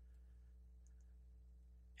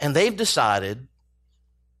 And they've decided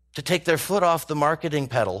to take their foot off the marketing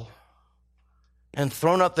pedal and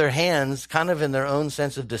thrown up their hands kind of in their own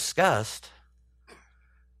sense of disgust,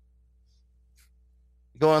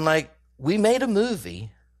 going like, we made a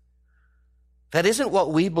movie that isn't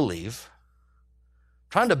what we believe,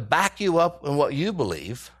 trying to back you up in what you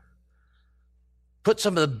believe, put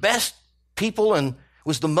some of the best people and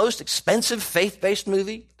was the most expensive faith-based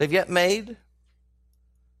movie they've yet made.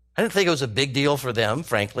 I didn't think it was a big deal for them,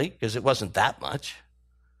 frankly, because it wasn't that much.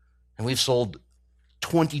 And we've sold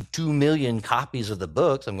 22 million copies of the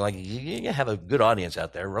books. I'm like, you have a good audience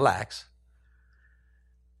out there, relax.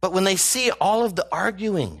 But when they see all of the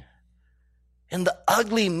arguing and the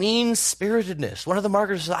ugly mean-spiritedness, one of the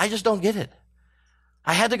marketers said, I just don't get it.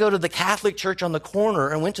 I had to go to the Catholic church on the corner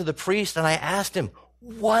and went to the priest and I asked him,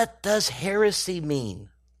 what does heresy mean?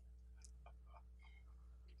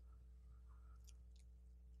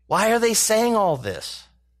 Why are they saying all this?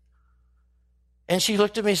 And she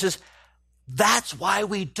looked at me and says, that's why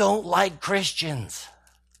we don't like Christians.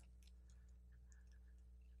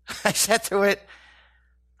 I said to it,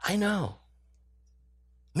 I know.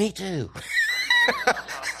 Me too.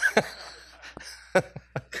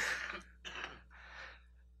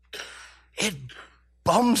 It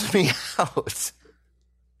bums me out.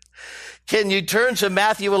 Can you turn to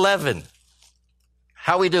Matthew 11?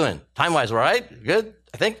 How are we doing? Time-wise, all right? Good,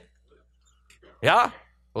 I think? Yeah?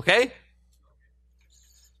 Okay?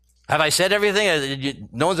 Have I said everything?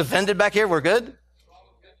 No one's offended back here? We're good?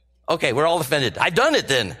 Okay, we're all offended. I've done it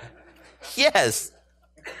then. Yes.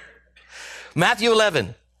 Matthew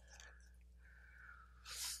 11.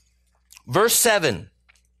 Verse 7.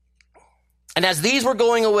 And as these were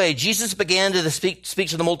going away, Jesus began to speak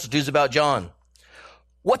to the multitudes about John.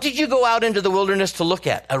 What did you go out into the wilderness to look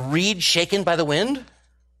at? A reed shaken by the wind?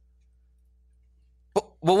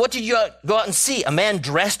 Well, what did you go out and see? A man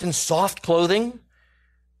dressed in soft clothing?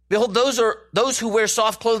 Behold, those who wear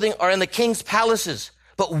soft clothing are in the king's palaces.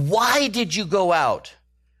 But why did you go out?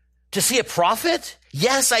 To see a prophet?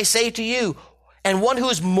 Yes, I say to you, and one who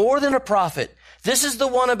is more than a prophet. This is the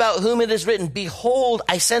one about whom it is written, behold,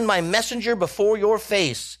 I send my messenger before your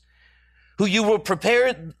face, who you will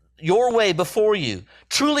prepare your way before you.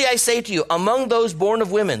 Truly I say to you, among those born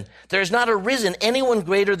of women, there is not arisen anyone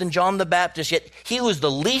greater than John the Baptist, yet he who is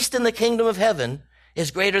the least in the kingdom of heaven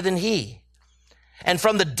is greater than he. And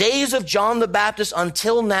from the days of John the Baptist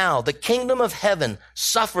until now, the kingdom of heaven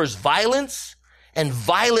suffers violence, and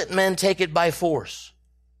violent men take it by force.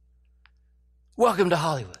 Welcome to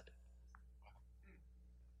Hollywood.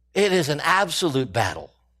 It is an absolute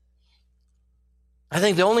battle. I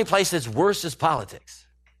think the only place that's worse is politics.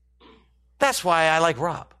 That's why I like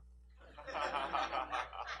Rob.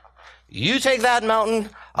 You take that mountain,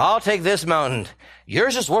 I'll take this mountain.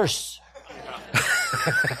 Yours is worse.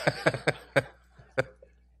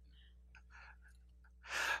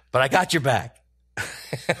 But I got your back.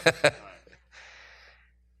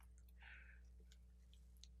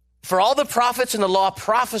 For all the prophets in the law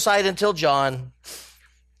prophesied until John,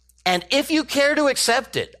 and if you care to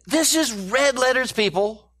accept it, this is red letters,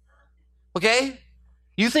 people. Okay?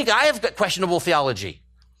 You think I have got questionable theology.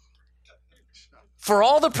 For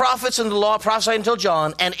all the prophets in the law prophesied until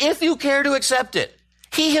John, and if you care to accept it,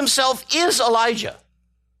 he himself is Elijah.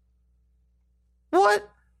 What?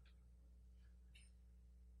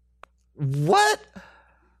 What?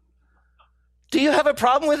 Do you have a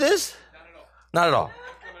problem with this? Not at all.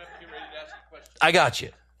 I got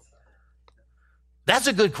you. That's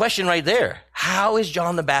a good question right there. How is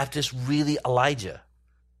John the Baptist really Elijah?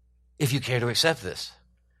 If you care to accept this.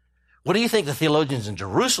 What do you think the theologians in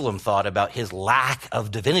Jerusalem thought about his lack of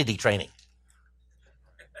divinity training?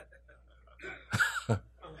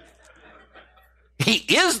 He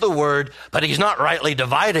is the word, but he's not rightly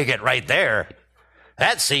dividing it right there.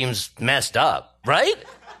 That seems messed up, right?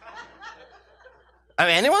 I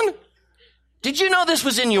mean, anyone? Did you know this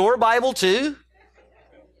was in your Bible too?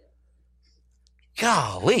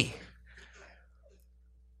 Golly.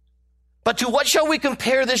 But to what shall we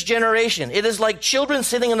compare this generation? It is like children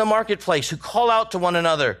sitting in the marketplace who call out to one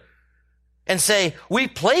another and say, we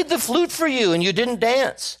played the flute for you and you didn't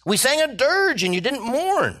dance. We sang a dirge and you didn't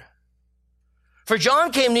mourn. For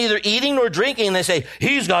John came neither eating nor drinking, and they say,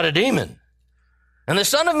 he's got a demon. And the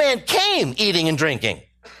Son of Man came eating and drinking.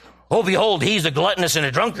 Oh, behold, he's a gluttonous and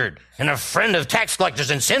a drunkard and a friend of tax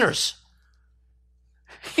collectors and sinners.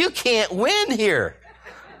 You can't win here.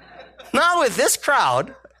 Not with this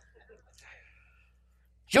crowd.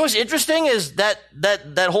 You know what's interesting is that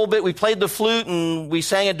whole bit, we played the flute and we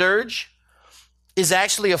sang a dirge, is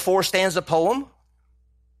actually a 4-stanza poem.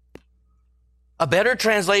 A better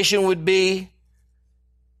translation would be,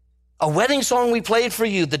 a wedding song we played for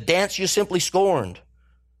you, the dance you simply scorned.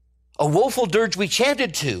 A woeful dirge we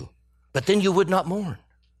chanted to, but then you would not mourn.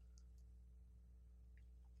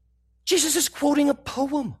 Jesus is quoting a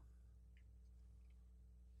poem.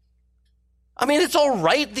 I mean, it's all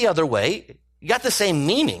right the other way. You got the same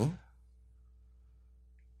meaning.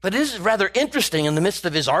 But it is rather interesting in the midst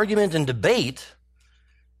of his argument and debate,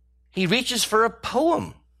 he reaches for a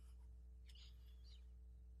poem.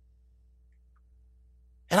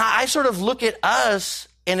 And I sort of look at us,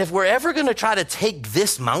 and if we're ever going to try to take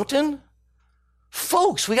this mountain,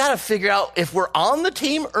 folks, we got to figure out if we're on the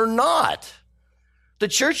team or not. The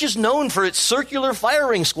church is known for its circular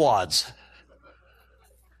firing squads.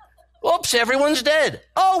 Oops, everyone's dead.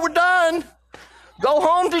 Oh, we're done. Go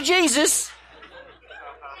home to Jesus.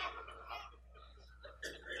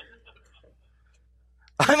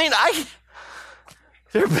 I mean,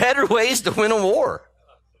 there are better ways to win a war.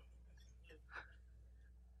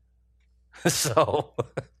 So,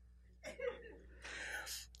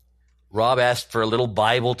 Rob asked for a little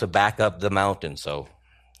Bible to back up the mountain, so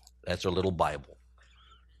that's our little Bible.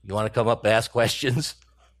 You want to come up and ask questions?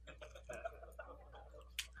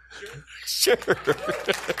 Sure. I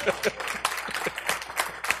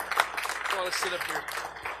want to sit up here.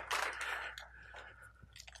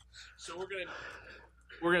 So we're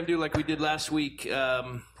We're gonna do like we did last week.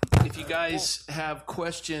 If you guys have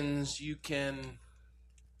questions, you can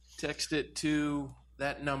text it to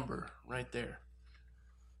that number right there.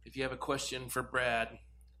 If you have a question for Brad,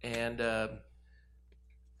 and they'll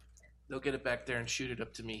get it back there and shoot it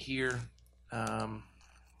up to me here.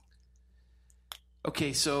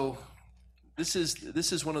 Okay, so this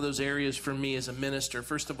is one of those areas for me as a minister.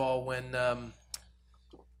 First of all, when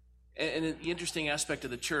and the interesting aspect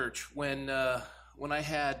of the church, when I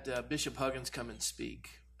had Bishop Huggins come and speak,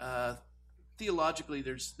 theologically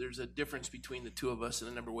there's a difference between the two of us in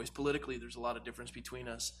a number of ways. Politically, there's a lot of difference between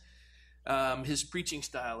us. His preaching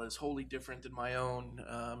style is wholly different than my own.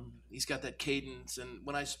 He's got that cadence, and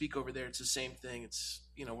when I speak over there, it's the same thing. It's,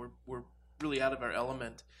 we're really out of our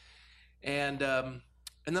element. And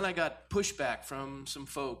then I got pushback from some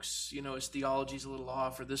folks, his theology's a little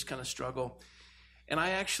off, or this kind of struggle. And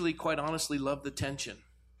I actually, quite honestly, love the tension.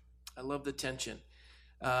 I love the tension.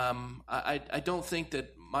 I don't think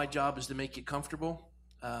that my job is to make you comfortable.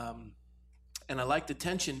 And I like the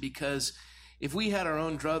tension because if we had our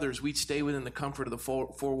own druthers, we'd stay within the comfort of the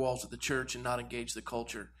four walls of the church and not engage the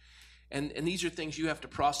culture. And these are things you have to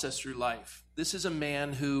process through life. This is a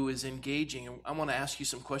man who is engaging, and I want to ask you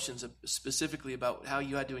some questions specifically about how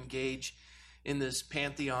you had to engage in this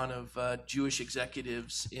pantheon of Jewish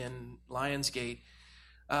executives in Lionsgate.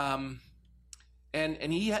 And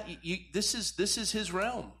this is his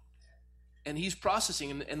realm, and he's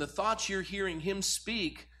processing, and the thoughts you're hearing him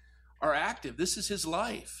speak are active. This is his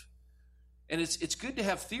life, and it's good to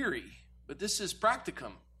have theory, but this is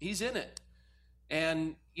practicum. He's in it.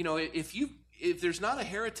 And, if there's not a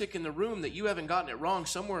heretic in the room that you haven't gotten it wrong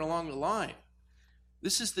somewhere along the line,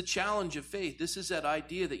 this is the challenge of faith. This is that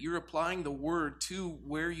idea that you're applying the word to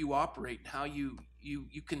where you operate and how you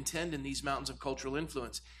contend in these mountains of cultural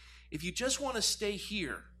influence. If you just want to stay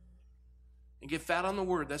here and get fat on the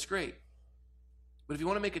word, that's great. But if you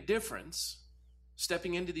want to make a difference,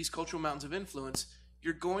 stepping into these cultural mountains of influence,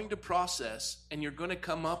 you're going to process and you're going to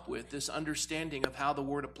come up with this understanding of how the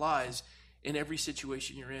word applies in every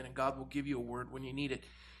situation you're in, and God will give you a word when you need it.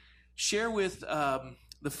 Share with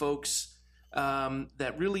the folks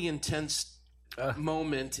that really intense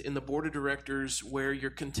moment in the board of directors where you're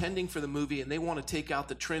contending for the movie and they want to take out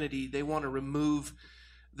the Trinity. They want to remove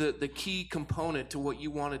the key component to what you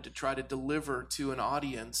wanted to try to deliver to an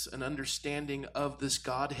audience, an understanding of this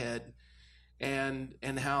Godhead, and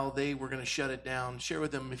how they were going to shut it down. Share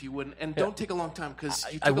with them if you wouldn't. And don't take a long time because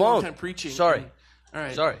you took a long time preaching. Sorry. All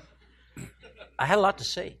right. Sorry. I had a lot to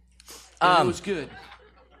say. It was good.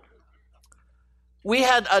 We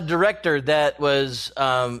had a director that was,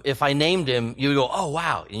 if I named him, you would go, oh,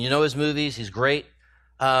 wow. And you know his movies. He's great.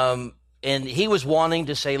 And he was wanting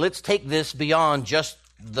to say, let's take this beyond just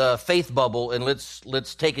the faith bubble and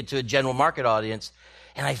let's take it to a general market audience.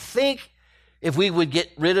 And I think if we would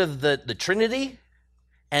get rid of the Trinity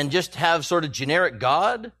and just have sort of generic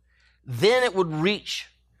God, then it would reach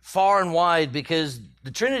far and wide, because the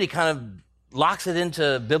Trinity kind of locks it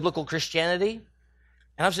into biblical Christianity.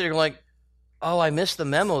 And I'm sitting there like, oh, I missed the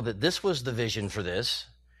memo that this was the vision for this.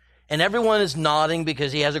 And everyone is nodding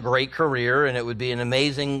because he has a great career and it would be an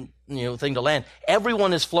amazing, thing to land.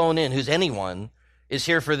 Everyone is flown in, who's anyone, is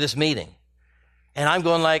here for this meeting. And I'm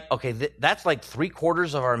going like, okay, that's like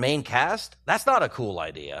 3/4 of our main cast. That's not a cool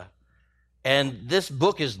idea. And this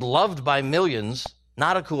book is loved by millions.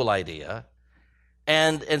 Not a cool idea.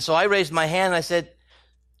 And so I raised my hand and I said,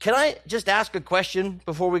 can I just ask a question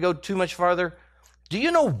before we go too much farther? Do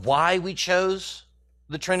you know why we chose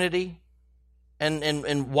the Trinity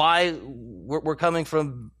and why we're coming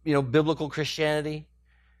from, biblical Christianity?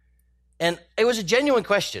 And it was a genuine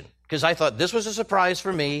question, because I thought this was a surprise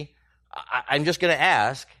for me. I'm just going to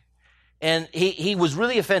ask. And he was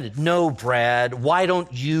really offended. No, Brad, why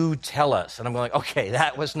don't you tell us? And I'm going, okay,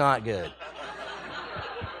 that was not good.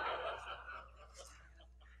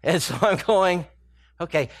 And so I'm going,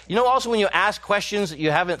 okay. Also when you ask questions that you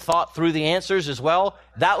haven't thought through the answers as well,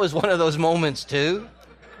 that was one of those moments too.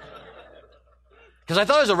 Because I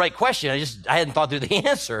thought it was the right question. I hadn't thought through the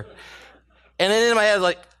answer. And then in my head,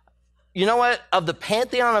 like, you know what? Of the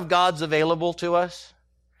pantheon of gods available to us,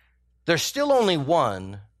 there's still only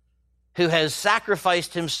one who has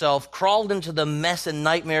sacrificed himself, crawled into the mess and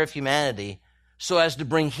nightmare of humanity so as to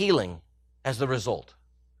bring healing as the result.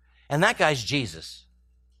 And that guy's Jesus.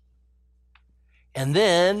 And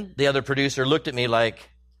then the other producer looked at me like,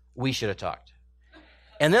 we should have talked.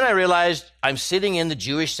 And then I realized I'm sitting in the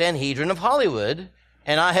Jewish Sanhedrin of Hollywood,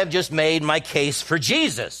 and I have just made my case for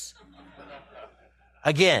Jesus.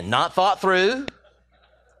 Again, not thought through.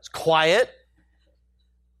 It's quiet.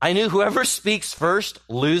 I knew whoever speaks first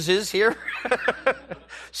loses here.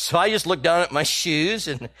 So I just looked down at my shoes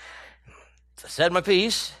and said my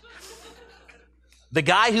piece. The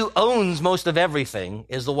guy who owns most of everything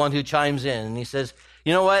is the one who chimes in, and he says,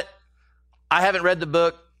 you know what? I haven't read the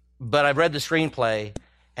book, but I've read the screenplay,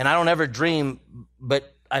 and I don't ever dream,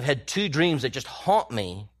 but I've had 2 dreams that just haunt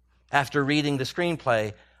me after reading the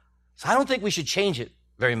screenplay. So I don't think we should change it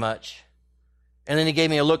very much. And then he gave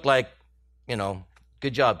me a look like,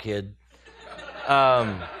 good job, kid.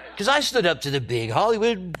 Because I stood up to the big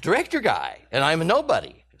Hollywood director guy, and I'm a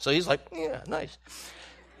nobody. So he's like, yeah, nice.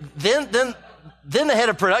 Then the head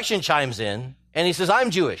of production chimes in, and he says, I'm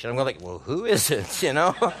Jewish. And I'm going like, well, who is it,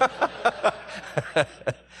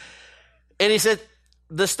 And he said,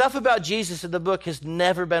 the stuff about Jesus in the book has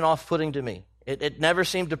never been off-putting to me. It never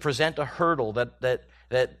seemed to present a hurdle that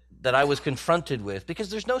I was confronted with, because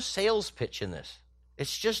there's no sales pitch in this.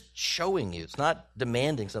 It's just showing you. It's not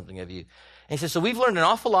demanding something of you. And he says, so we've learned an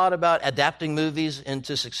awful lot about adapting books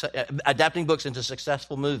into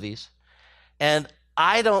successful movies. And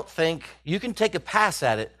I don't think you can take a pass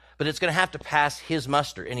at it, but it's going to have to pass his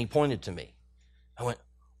muster. And he pointed to me. I went,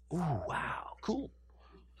 ooh, wow, cool.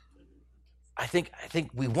 I think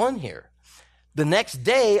we won here. The next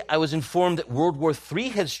day, I was informed that World War III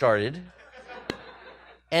had started.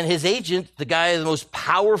 And his agent, the guy, the most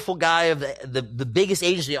powerful guy of the biggest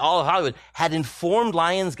agency in all of Hollywood, had informed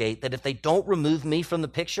Lionsgate that if they don't remove me from the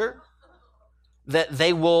picture, that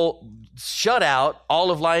they will shut out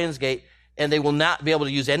all of Lionsgate, and they will not be able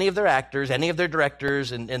to use any of their actors, any of their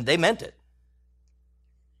directors, and they meant it.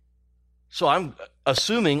 So I'm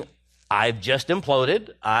assuming I've just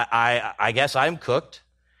imploded. I guess I'm cooked.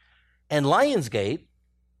 And Lionsgate,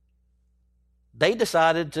 they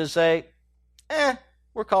decided to say,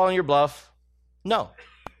 we're calling your bluff. No.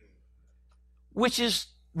 Which is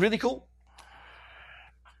really cool.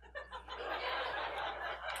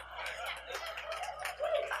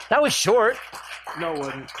 That was short. No, it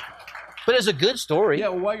wasn't. But it's a good story. Yeah,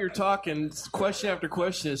 well, while you're talking, question after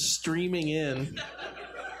question is streaming in.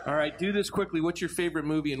 All right, do this quickly. What's your favorite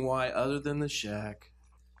movie and why, other than The Shack?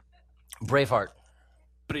 Braveheart.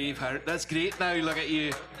 Braveheart. That's great. Now look at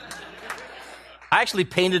you. I actually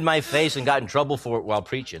painted my face and got in trouble for it while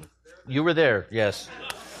preaching. You were there, yes.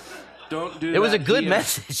 Don't do that. It was a good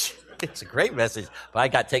message. It's a great message. But I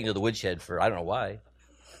got taken to the woodshed for I don't know why.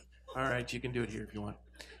 All right, you can do it here if you want.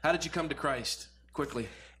 How did you come to Christ? Quickly.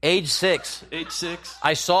 Age 6. Age 6.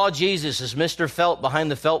 I saw Jesus as Mr. Felt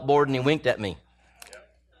behind the felt board, and he winked at me.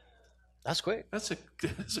 That's quick. That's a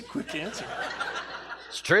quick answer.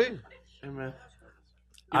 It's true. Amen.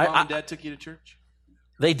 Your mom and dad took you to church?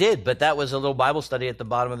 They did, but that was a little Bible study at the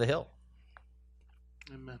bottom of the hill.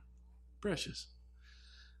 Amen. Precious.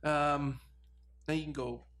 Now you can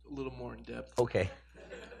go a little more in depth. Okay.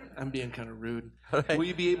 I'm being kind of rude. Okay. Will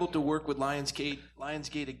you be able to work with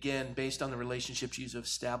Lionsgate again based on the relationships you've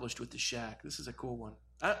established with The Shack? This is a cool one.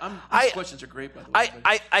 These questions are great, by the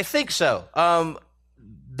way. I think so.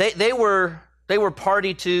 They were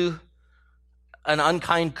party to an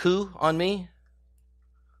unkind coup on me.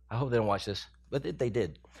 I hope they don't watch this. But they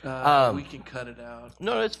did. We can cut it out.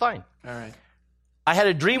 No, it's fine. All right. I had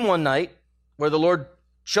a dream one night where the Lord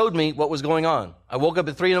showed me what was going on. I woke up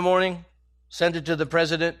at 3 a.m, sent it to the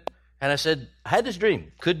president, and I said, I had this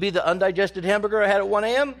dream. Could be the undigested hamburger I had at 1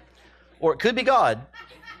 a.m., or it could be God.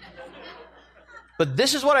 But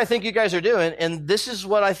this is what I think you guys are doing, and this is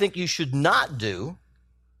what I think you should not do,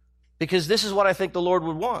 because this is what I think the Lord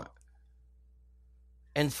would want.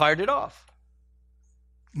 And fired it off.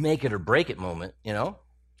 Make it or break it moment,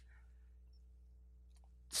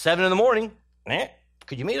 7 a.m,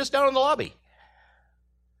 could you meet us down in the lobby?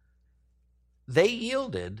 They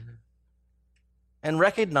yielded and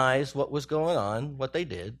recognized what was going on, what they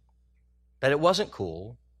did, that it wasn't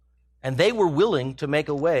cool, and they were willing to make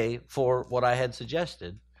a way for what I had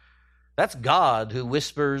suggested. That's God who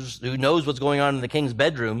whispers, who knows what's going on in the king's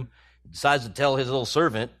bedroom, decides to tell his little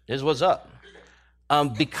servant, here's what's up.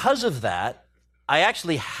 Because of that, I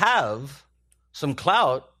actually have some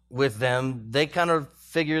clout with them. They kind of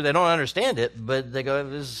figure they don't understand it, but they go,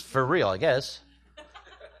 this is for real, I guess.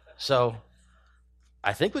 So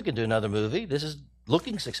I think we can do another movie. This is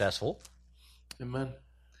looking successful. Amen.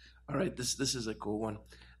 All right, this is a cool one.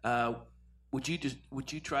 Would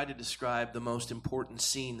you try to describe the most important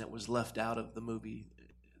scene that was left out of the movie?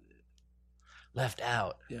 Left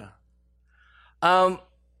out? Yeah.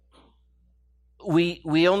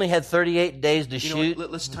 We only had 38 days to shoot.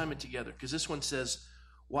 Let's time it together, because this one says,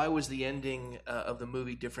 why was the ending of the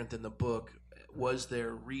movie different than the book? was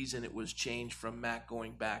there reason it was changed from Mac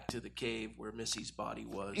going back to the cave where Missy's body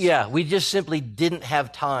was? Yeah, we just simply didn't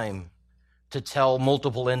have time to tell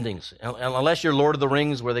multiple endings. And unless you're Lord of the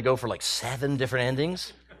Rings where they go for like 7 different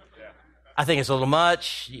endings. I think it's a little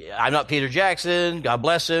much. I'm not Peter Jackson. God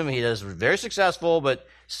bless him. He is very successful, but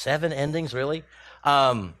 7 endings, really?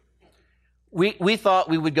 We thought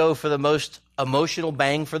we would go for the most emotional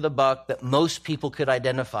bang for the buck that most people could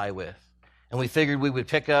identify with. And we figured we would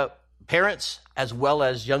pick up parents as well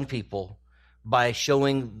as young people by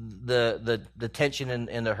showing the tension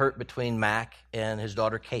and the hurt between Mac and his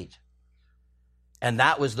daughter Kate. And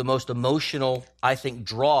that was the most emotional, I think,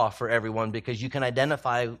 draw for everyone because you can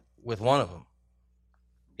identify with one of them.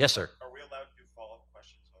 Yes, sir. Are we allowed to do follow-up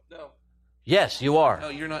questions? No. Yes, you are. No,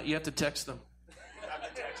 you're not. You have to text them.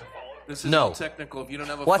 This is No. all technical. If you don't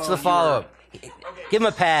have a What's phone, the follow-up? Give him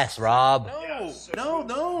a pass, Rob.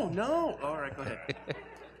 No. All right, go ahead.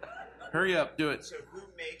 Hurry up. Do it. So who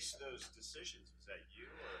makes those decisions? Is that you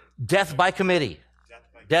or Death by committee.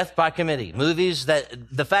 Death by committee. Movies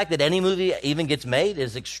the fact that any movie even gets made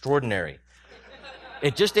is extraordinary.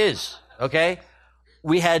 It just is, okay?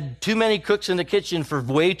 We had too many cooks in the kitchen for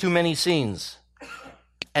way too many scenes.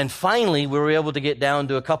 And finally, we were able to get down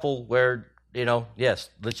to a couple where, yes,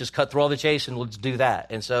 let's just cut through all the chase and let's do that.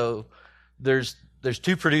 And so there's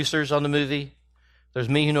 2 producers on the movie. There's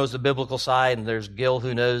me who knows the biblical side, and there's Gil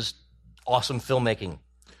who knows awesome filmmaking.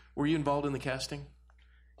 Were you involved in the casting?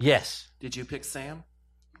 Yes. Did you pick Sam?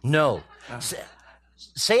 No.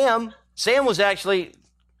 Sam was actually,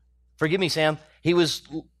 forgive me, Sam, he was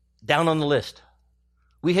down on the list.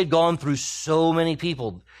 We had gone through so many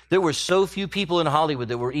people. There were so few people in Hollywood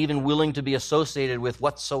that were even willing to be associated with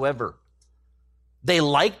whatsoever. They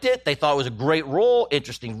liked it. They thought it was a great role,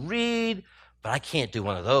 interesting read, but I can't do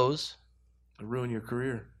one of those. It'd ruin your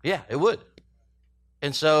career. Yeah, it would.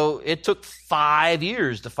 And so it took 5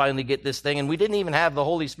 years to finally get this thing, and we didn't even have the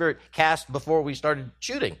Holy Spirit cast before we started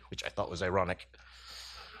shooting, which I thought was ironic.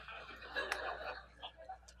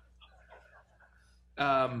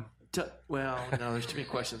 Well, no, there's too many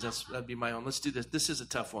questions. That'd be my own. Let's do this. This is a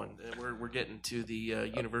tough one. We're getting to the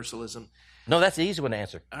universalism. No, that's the easy one to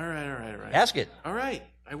answer. All right. Ask it. All right,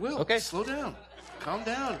 I will. Okay. Slow down. Calm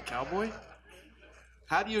down, cowboy.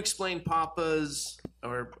 How do you explain Papa's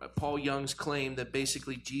or Paul Young's claim that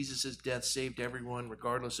basically Jesus' death saved everyone,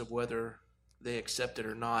 regardless of whether they accept it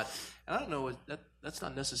or not? And I don't know. That's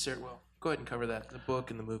not necessary. Well, go ahead and cover that. The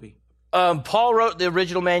book and the movie. Paul wrote the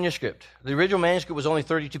original manuscript. The original manuscript was only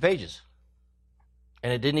 32 pages.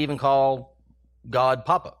 And it didn't even call God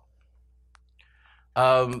Papa.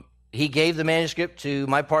 He gave the manuscript to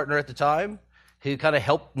my partner at the time, who kind of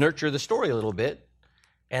helped nurture the story a little bit.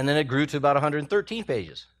 And then it grew to about 113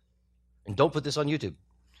 pages. And don't put this on YouTube.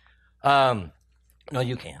 No,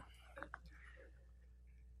 you can.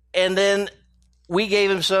 And then we gave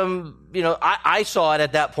him some, I saw it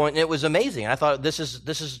at that point, and it was amazing. I thought this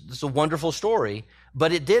is a wonderful story,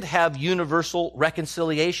 but it did have universal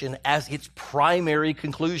reconciliation as its primary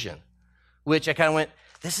conclusion, which I kind of went,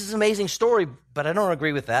 this is an amazing story, but I don't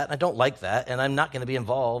agree with that, and I don't like that, and I'm not going to be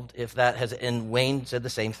involved if that has, and Wayne said the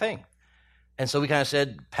same thing. And so we kind of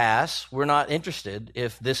said, pass, we're not interested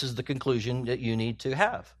if this is the conclusion that you need to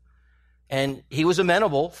have. And he was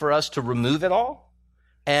amenable for us to remove it all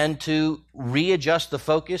and to readjust the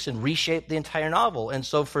focus and reshape the entire novel. And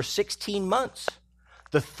so for 16 months,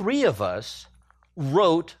 the 3 of us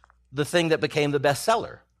wrote the thing that became the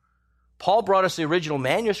bestseller. Paul brought us the original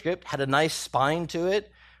manuscript, had a nice spine to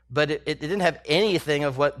it, but it didn't have anything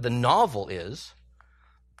of what the novel is.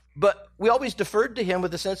 But we always deferred to him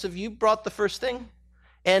with the sense of, you brought the first thing.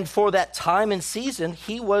 And for that time and season,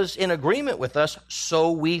 he was in agreement with us,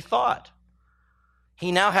 so we thought.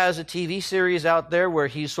 He now has a TV series out there where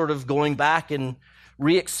he's sort of going back and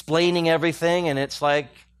re-explaining everything, and it's like,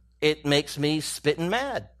 it makes me spitting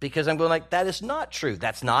mad, because I'm going like, that is not true.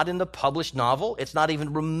 That's not in the published novel. It's not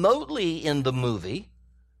even remotely in the movie.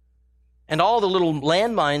 And all the little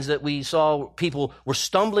landmines that we saw people were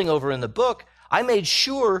stumbling over in the book, I made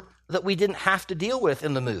sure that we didn't have to deal with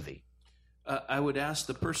in the movie. I would ask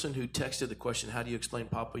the person who texted the question, how do you explain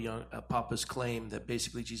Papa's claim that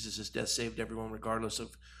basically Jesus' death saved everyone regardless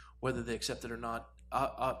of whether they accept it or not?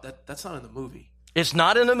 That's not in the movie. It's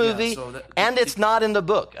not in the movie, Yeah, so and it's not in the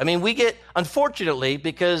book. I mean, we get, unfortunately,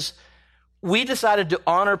 because we decided to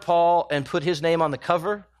honor Paul and put his name on the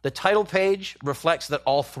cover, the title page reflects that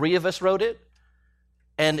all 3 of us wrote it,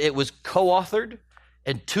 and it was co-authored.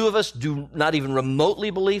 And 2 of us do not even remotely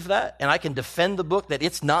believe that. And I can defend the book that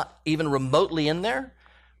it's not even remotely in there.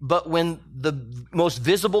 But when the most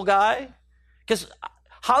visible guy, because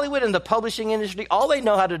Hollywood and the publishing industry, all they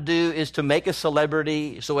know how to do is to make a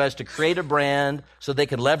celebrity so as to create a brand so they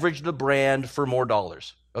can leverage the brand for more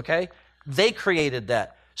dollars, okay? They created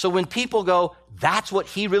that. So when people go, that's what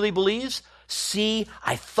he really believes, see,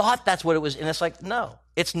 I thought that's what it was. And it's like, no,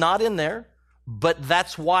 it's not in there, but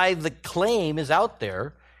that's why the claim is out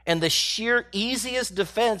there. And the sheer easiest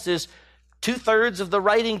defense is 2/3 of the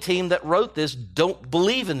writing team that wrote this don't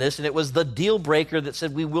believe in this, and it was the deal breaker that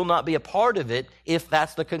said we will not be a part of it if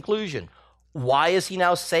that's the conclusion. Why is he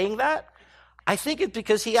now saying that? I think it's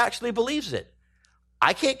because he actually believes it.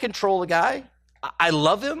 I can't control the guy. I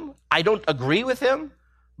love him. I don't agree with him,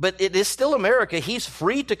 but it is still America. He's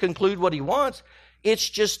free to conclude what he wants. It's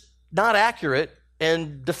just not accurate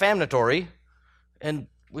and defamatory, and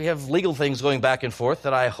we have legal things going back and forth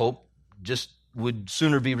that I hope just would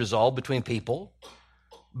sooner be resolved between people.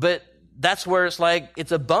 But that's where it's like,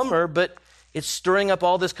 it's a bummer, but it's stirring up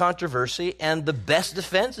all this controversy, and the best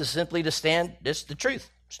defense is simply to stand, it's the truth.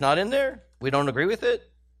 It's not in there. We don't agree with it.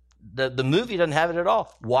 The movie doesn't have it at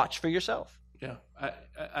all. Watch for yourself. Yeah,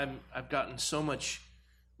 I've gotten so much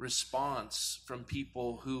response from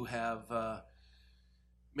people who have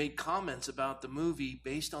made comments about the movie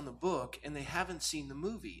based on the book, and they haven't seen the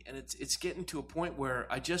movie. And it's getting to a point where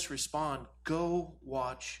I just respond, go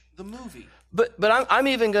watch the movie. But I'm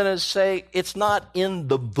even going to say it's not in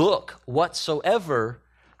the book whatsoever.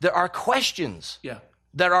 There are questions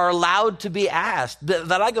that are allowed to be asked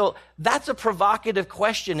that I go, that's a provocative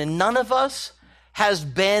question, and none of us has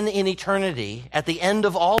been in eternity at the end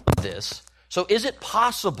of all of this. So is it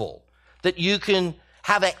possible that you can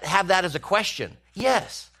have that as a question?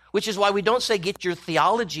 Yes, which is why we don't say get your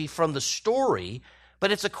theology from the story,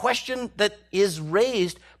 but it's a question that is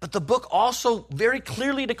raised, but the book also very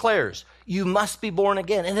clearly declares you must be born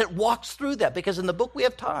again, and it walks through that because in the book we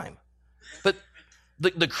have time. But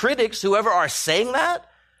the critics, whoever are saying that,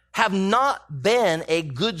 have not been a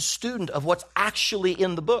good student of what's actually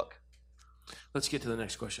in the book. Let's get to the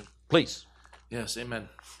next question. Please. Yes, amen.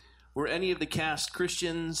 Were any of the cast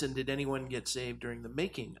Christians, and did anyone get saved during the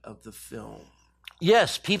making of the film?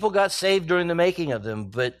 Yes, people got saved during the making of them,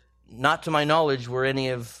 but not to my knowledge were any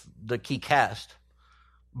of the key cast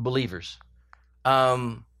believers. Tell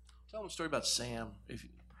them a story about Sam.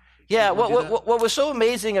 What was so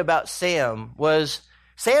amazing about Sam was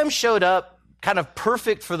Sam showed up kind of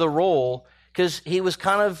perfect for the role because he was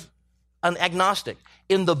kind of an agnostic.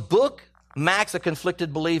 In the book, Mac's a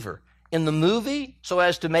conflicted believer. In the movie, so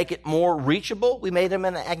as to make it more reachable, we made him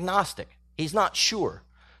an agnostic. He's not sure.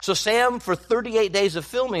 So Sam, for 38 days of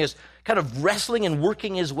filming, is kind of wrestling and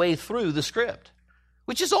working his way through the script,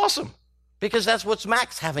 which is awesome because that's what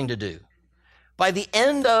Mac's having to do. By the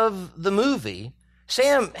end of the movie,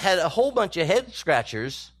 Sam had a whole bunch of head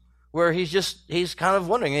scratchers where he's kind of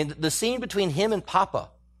wondering. And the scene between him and Papa,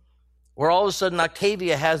 where all of a sudden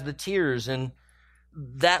Octavia has the tears and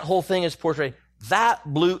that whole thing is portrayed,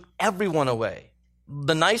 that blew everyone away.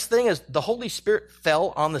 The nice thing is the Holy Spirit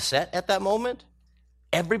fell on the set at that moment.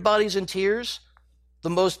 Everybody's in tears. The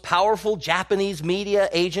most powerful Japanese media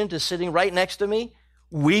agent is sitting right next to me,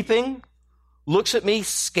 weeping, looks at me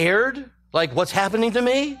scared, like, what's happening to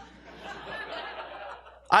me?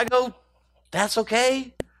 I go, that's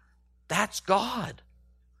okay. That's God.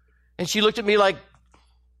 And she looked at me like,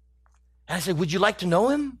 and I said, would you like to know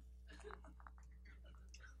him?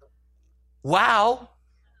 Wow.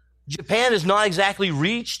 Japan has not exactly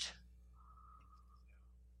reached.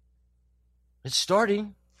 It's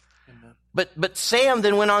starting. Amen. But Sam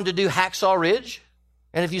then went on to do Hacksaw Ridge.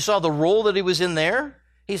 And if you saw the role that he was in there,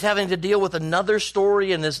 he's having to deal with another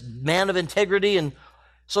story and this man of integrity. And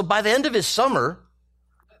so by the end of his summer,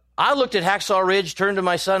 I looked at Hacksaw Ridge, turned to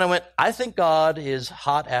my son, and went, I think God is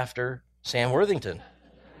hot after Sam Worthington.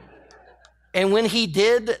 And when he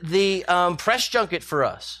did the press junket for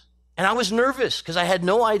us, and I was nervous because I had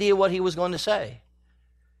no idea what he was going to say,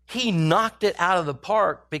 he knocked it out of the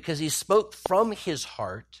park because he spoke from his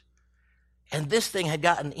heart. And this thing had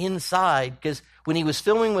gotten inside because when he was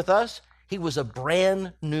filming with us, he was a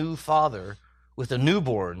brand new father with a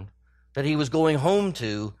newborn that he was going home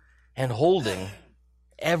to and holding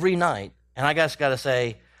every night. And I just got to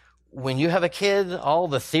say, when you have a kid, all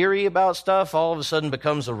the theory about stuff all of a sudden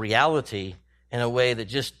becomes a reality in a way that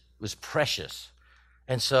just was precious.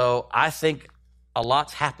 And so I think a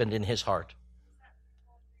lot's happened in his heart.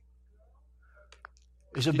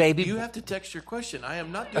 There's a baby. You have to text your question. I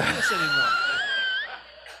am not doing this anymore.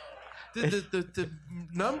 The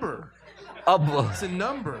number. It's a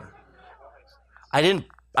number. I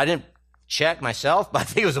didn't check myself, but I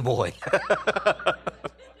think it was a boy.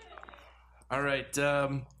 All right.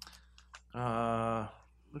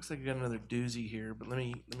 looks like I got another doozy here, but let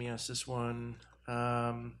me ask this one.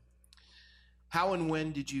 How and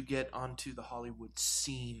when did you get onto the Hollywood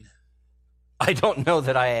scene? I don't know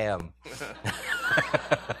that I am.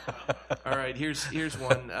 All right, here's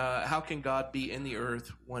one. How can God be in the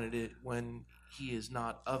earth when he is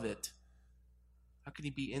not of it? How can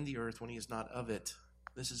he be in the earth when he is not of it?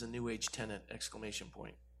 This is a New Age tenet, exclamation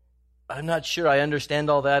point. I'm not sure I understand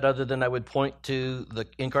all that other than I would point to the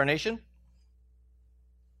incarnation.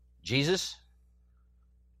 Jesus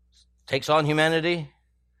takes on humanity.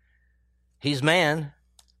 He's man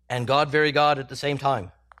and God, very God at the same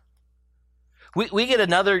time. We get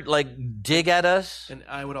another dig at us. And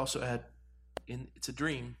I would also add, it's a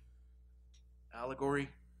dream. Allegory,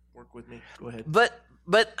 work with me. Go ahead.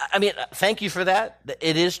 But I mean, thank you for that.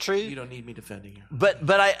 It is true. You don't need me defending you.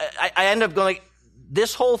 But I end up going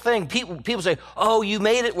this whole thing. People say, "Oh, you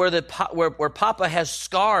made it where Papa has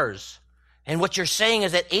scars," and what you're saying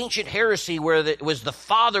is that ancient heresy where it was the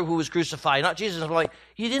Father who was crucified, not Jesus. I'm like,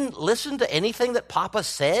 you didn't listen to anything that Papa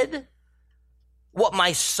said. What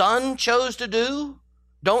my son chose to do.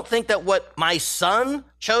 Don't think that what my son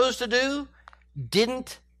chose to do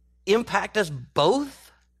didn't impact us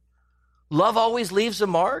both. Love always leaves a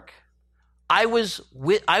mark. I was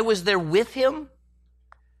there with him.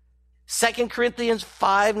 2 Corinthians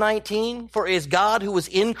 5:19, for it is God who was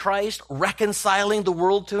in Christ reconciling the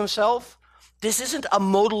world to himself. This isn't a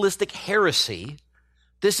modalistic heresy.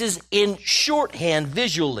 This is in shorthand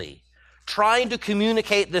visually trying to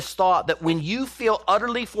communicate this thought that when you feel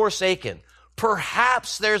utterly forsaken,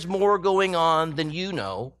 perhaps there's more going on than you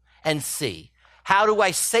know and see. How do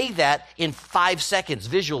I say that in 5 seconds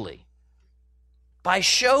visually? By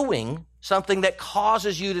showing something that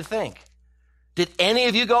causes you to think. Did any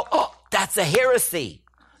of you go, "Oh, that's a heresy"?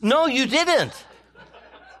 No, you didn't.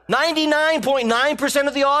 99.9%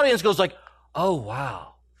 of the audience goes like, "Oh,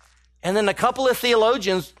 wow." And then a couple of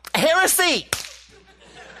theologians, "Heresy."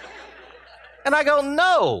 And I go,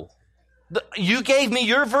 "No. You gave me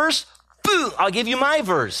your verse. Boom, I'll give you my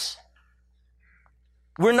verse."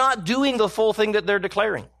 We're not doing the full thing that they're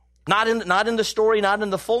declaring. Not in the story, not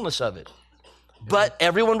in the fullness of it. But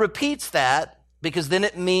everyone repeats that because then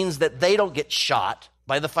it means that they don't get shot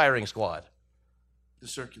by the firing squad. The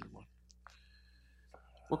circular one.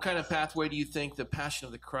 What kind of pathway do you think the Passion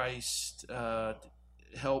of the Christ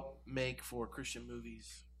helped make for Christian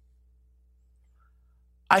movies?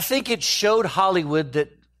 I think it showed Hollywood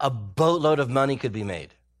that a boatload of money could be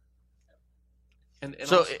made. And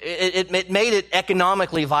so also, it made it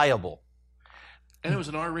economically viable. And it was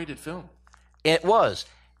an R-rated film. It was.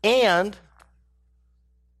 And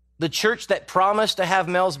the church that promised to have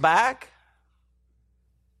Mel's back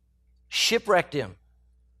shipwrecked him.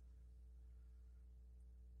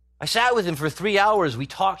 I sat with him for 3 hours. We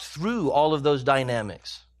talked through all of those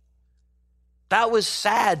dynamics. That was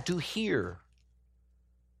sad to hear.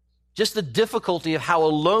 Just the difficulty of how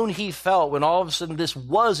alone he felt when all of a sudden this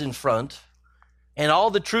was in front and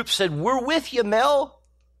all the troops said, "We're with you, Mel."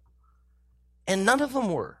 And none of them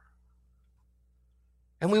were.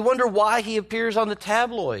 And we wonder why he appears on the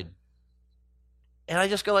tabloid. And I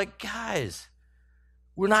just go like, guys,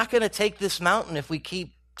 we're not going to take this mountain if we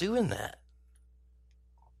keep doing that.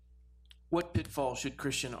 What pitfalls should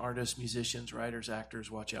Christian artists, musicians, writers, actors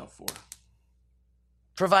watch out for?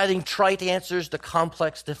 Providing trite answers to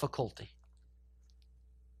complex difficulty.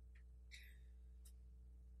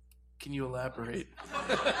 Can you elaborate?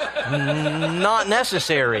 Not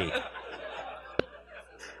necessary.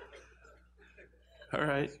 All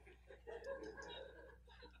right.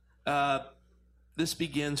 This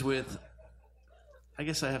begins with, I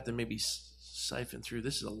guess I have to maybe siphon through.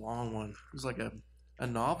 This is a long one. It's like a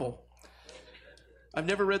novel. I've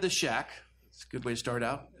never read The Shack. It's a good way to start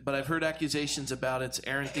out. But I've heard accusations about its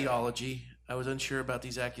errant theology. I was unsure about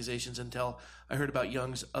these accusations until I heard about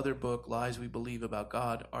Young's other book, Lies We Believe About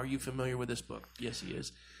God. Are you familiar with this book? Yes, he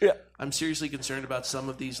is. Yeah. I'm seriously concerned about some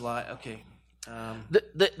of these lies. Okay.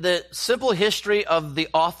 The simple history of the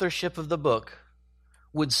authorship of the book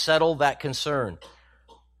would settle that concern.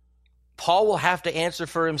 Paul will have to answer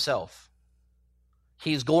for himself.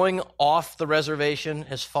 He's going off the reservation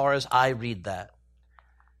as far as I read that.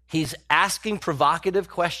 He's asking provocative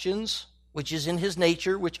questions, which is in his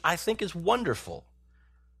nature, which I think is wonderful.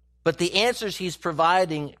 But the answers he's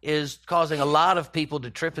providing is causing a lot of people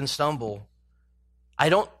to trip and stumble.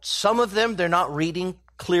 Some of them, they're not reading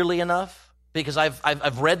clearly enough because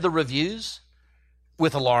I've read the reviews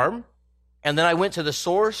with alarm. And then I went to the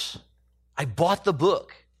source. I bought the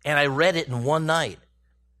book and I read it in one night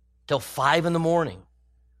till 5 a.m.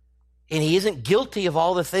 And he isn't guilty of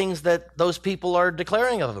all the things that those people are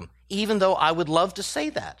declaring of him. even though I would love to say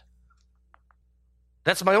that.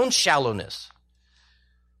 That's my own shallowness.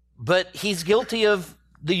 But he's guilty of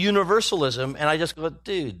the universalism, and I just go,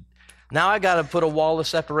 dude, now I got to put a wall of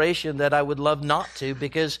separation that I would love not to,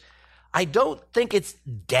 because I don't think it's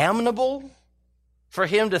damnable for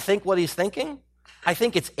him to think what he's thinking. I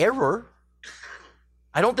think it's error.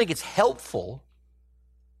 I don't think it's helpful.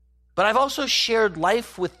 But I've also shared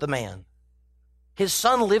life with the man. His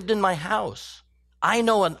son lived in my house. I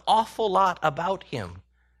know an awful lot about him.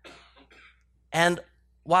 And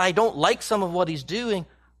while I don't like some of what he's doing,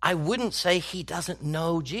 I wouldn't say he doesn't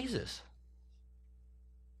know Jesus.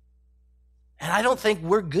 And I don't think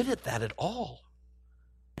we're good at that at all.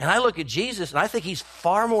 And I look at Jesus and I think he's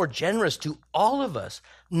far more generous to all of us.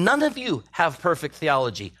 None of you have perfect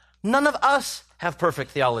theology. None of us have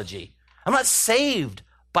perfect theology. I'm not saved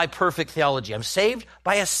by perfect theology. I'm saved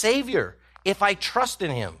by a Savior if I trust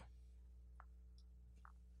in him.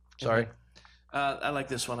 Sorry. I like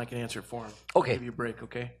this one. I can answer it for him. Okay. I'll give you a break,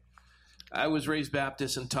 okay? I was raised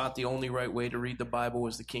Baptist and taught the only right way to read the Bible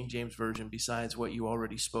was the King James Version, besides what you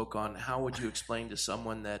already spoke on. How would you explain to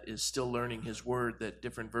someone that is still learning his word that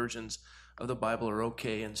different versions of the Bible are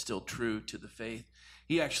okay and still true to the faith?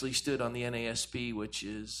 He actually stood on the NASB, which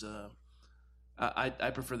is, I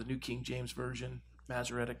prefer the New King James Version,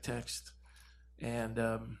 Masoretic text. And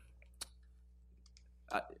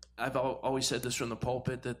I've always said this from the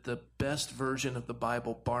pulpit, that the best version of the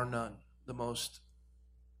Bible, bar none, the most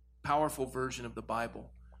powerful version of the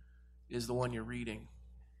Bible, is the one you're reading.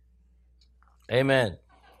 Amen.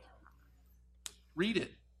 Read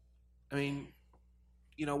it. I mean,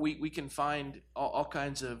 you know, we can find all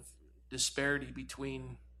kinds of disparity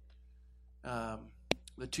between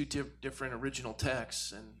the two different original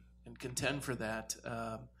texts and contend for that.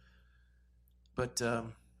 But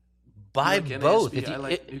By like both. NASB, I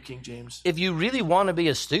like New King James. If you really want to be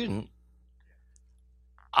a student,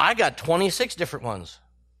 I got 26 different ones.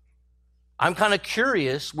 I'm kind of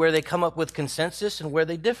curious where they come up with consensus and where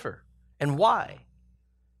they differ and why.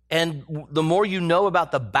 And the more you know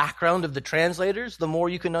about the background of the translators, the more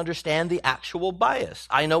you can understand the actual bias.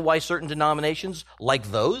 I know why certain denominations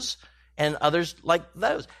like those and others like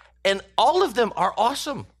those. And all of them are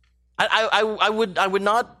awesome. I would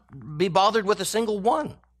not be bothered with a single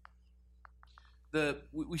one.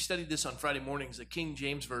 We studied this on Friday mornings, the King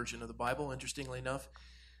James Version of the Bible, interestingly enough.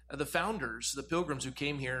 The founders, the pilgrims who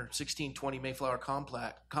came here, 1620 Mayflower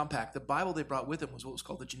Compact, the Bible they brought with them was what was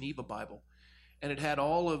called the Geneva Bible. And it had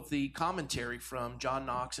all of the commentary from John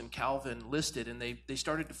Knox and Calvin listed, and they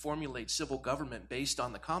started to formulate civil government based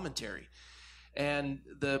on the commentary. And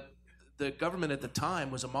the government at the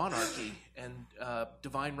time was a monarchy and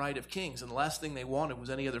divine right of kings, and the last thing they wanted was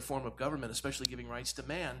any other form of government, especially giving rights to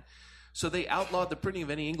man. So they outlawed the printing of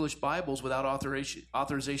any English Bibles without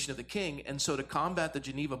authorization of the king. And so to combat the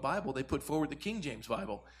Geneva Bible, they put forward the King James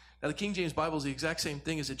Bible. Now, the King James Bible is the exact same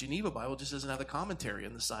thing as the Geneva Bible, just doesn't have the commentary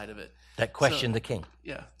on the side of it. That questioned the king.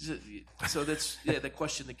 Yeah. So that's, they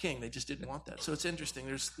questioned the king. They just didn't want that. So it's interesting.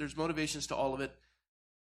 There's motivations to all of it.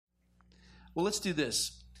 Well, let's do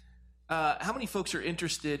this. How many folks are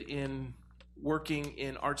interested in working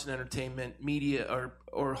in arts and entertainment, media,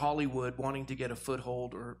 or Hollywood, wanting to get a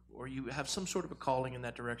foothold, or you have some sort of a calling in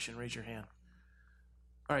that direction? Raise your hand.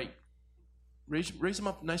 All right. Raise them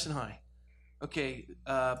up nice and high. Okay.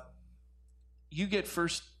 You get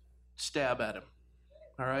first stab at him.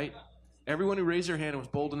 All right? Everyone who raised their hand and was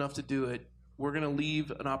bold enough to do it, we're going to leave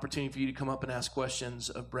an opportunity for you to come up and ask questions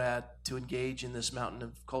of Brad to engage in this mountain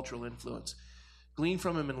of cultural influence. Glean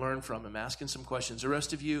from him and learn from him, asking some questions. The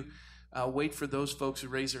rest of you, wait for those folks who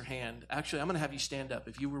raise their hand. Actually, I'm going to have you stand up.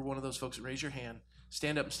 If you were one of those folks who raise your hand,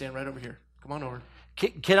 stand up and stand right over here. Come on over.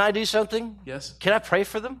 Can I do something? Yes? Can I pray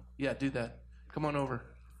for them? Yeah, do that. Come on over.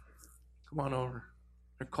 Come on over.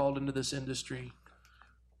 They're called into this industry.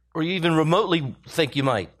 Or you even remotely think you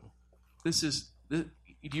might? Do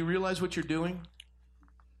you realize what you're doing?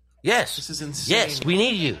 Yes. This is insane. Yes, we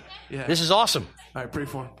need you. Yeah. This is awesome. All right, pray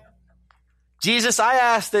for him. Jesus, I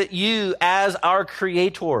ask that you, as our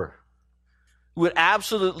creator, would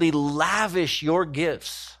absolutely lavish your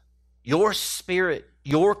gifts, your spirit,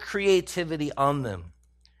 your creativity on them.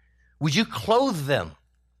 Would you clothe them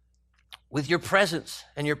with your presence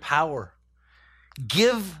and your power?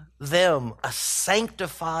 Give them a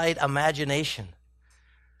sanctified imagination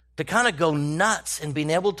to kind of go nuts in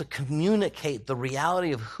being able to communicate the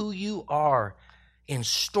reality of who you are in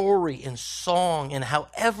story, in song, and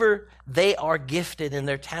however they are gifted in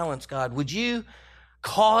their talents, God. Would you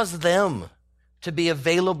cause them to be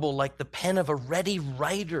available like the pen of a ready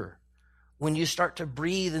writer when you start to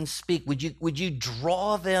breathe and speak, would you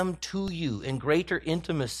draw them to you in greater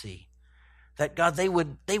intimacy? That God, they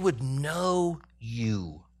would know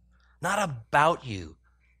you, not about you,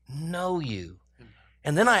 know you.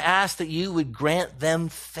 And then I ask that you would grant them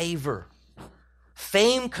favor.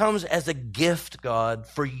 Fame comes as a gift, God,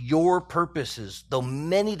 for your purposes, though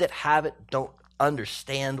many that have it don't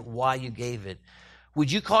understand why you gave it.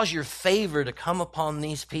 Would you cause your favor to come upon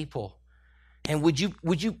these people? And would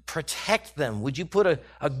you protect them? Would you put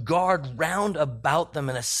a guard round about them,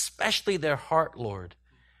 and especially their heart, Lord,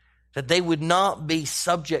 that they would not be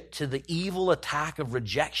subject to the evil attack of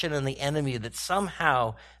rejection and the enemy, that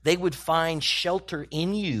somehow they would find shelter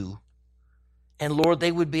in you. And Lord,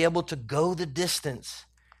 they would be able to go the distance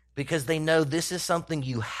because they know this is something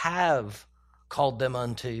you have called them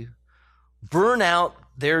unto. Burn out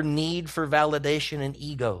their need for validation and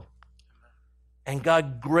ego. And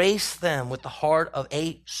God, grace them with the heart of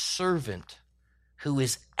a servant who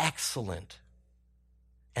is excellent.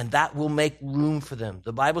 And that will make room for them.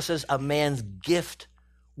 The Bible says a man's gift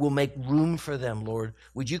will make room for them, Lord.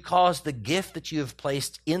 Would you cause the gift that you have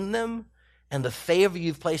placed in them and the favor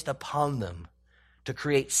you've placed upon them to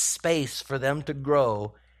create space for them to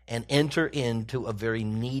grow and enter into a very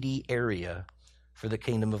needy area for the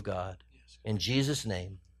kingdom of God. In Jesus'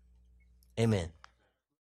 name, amen.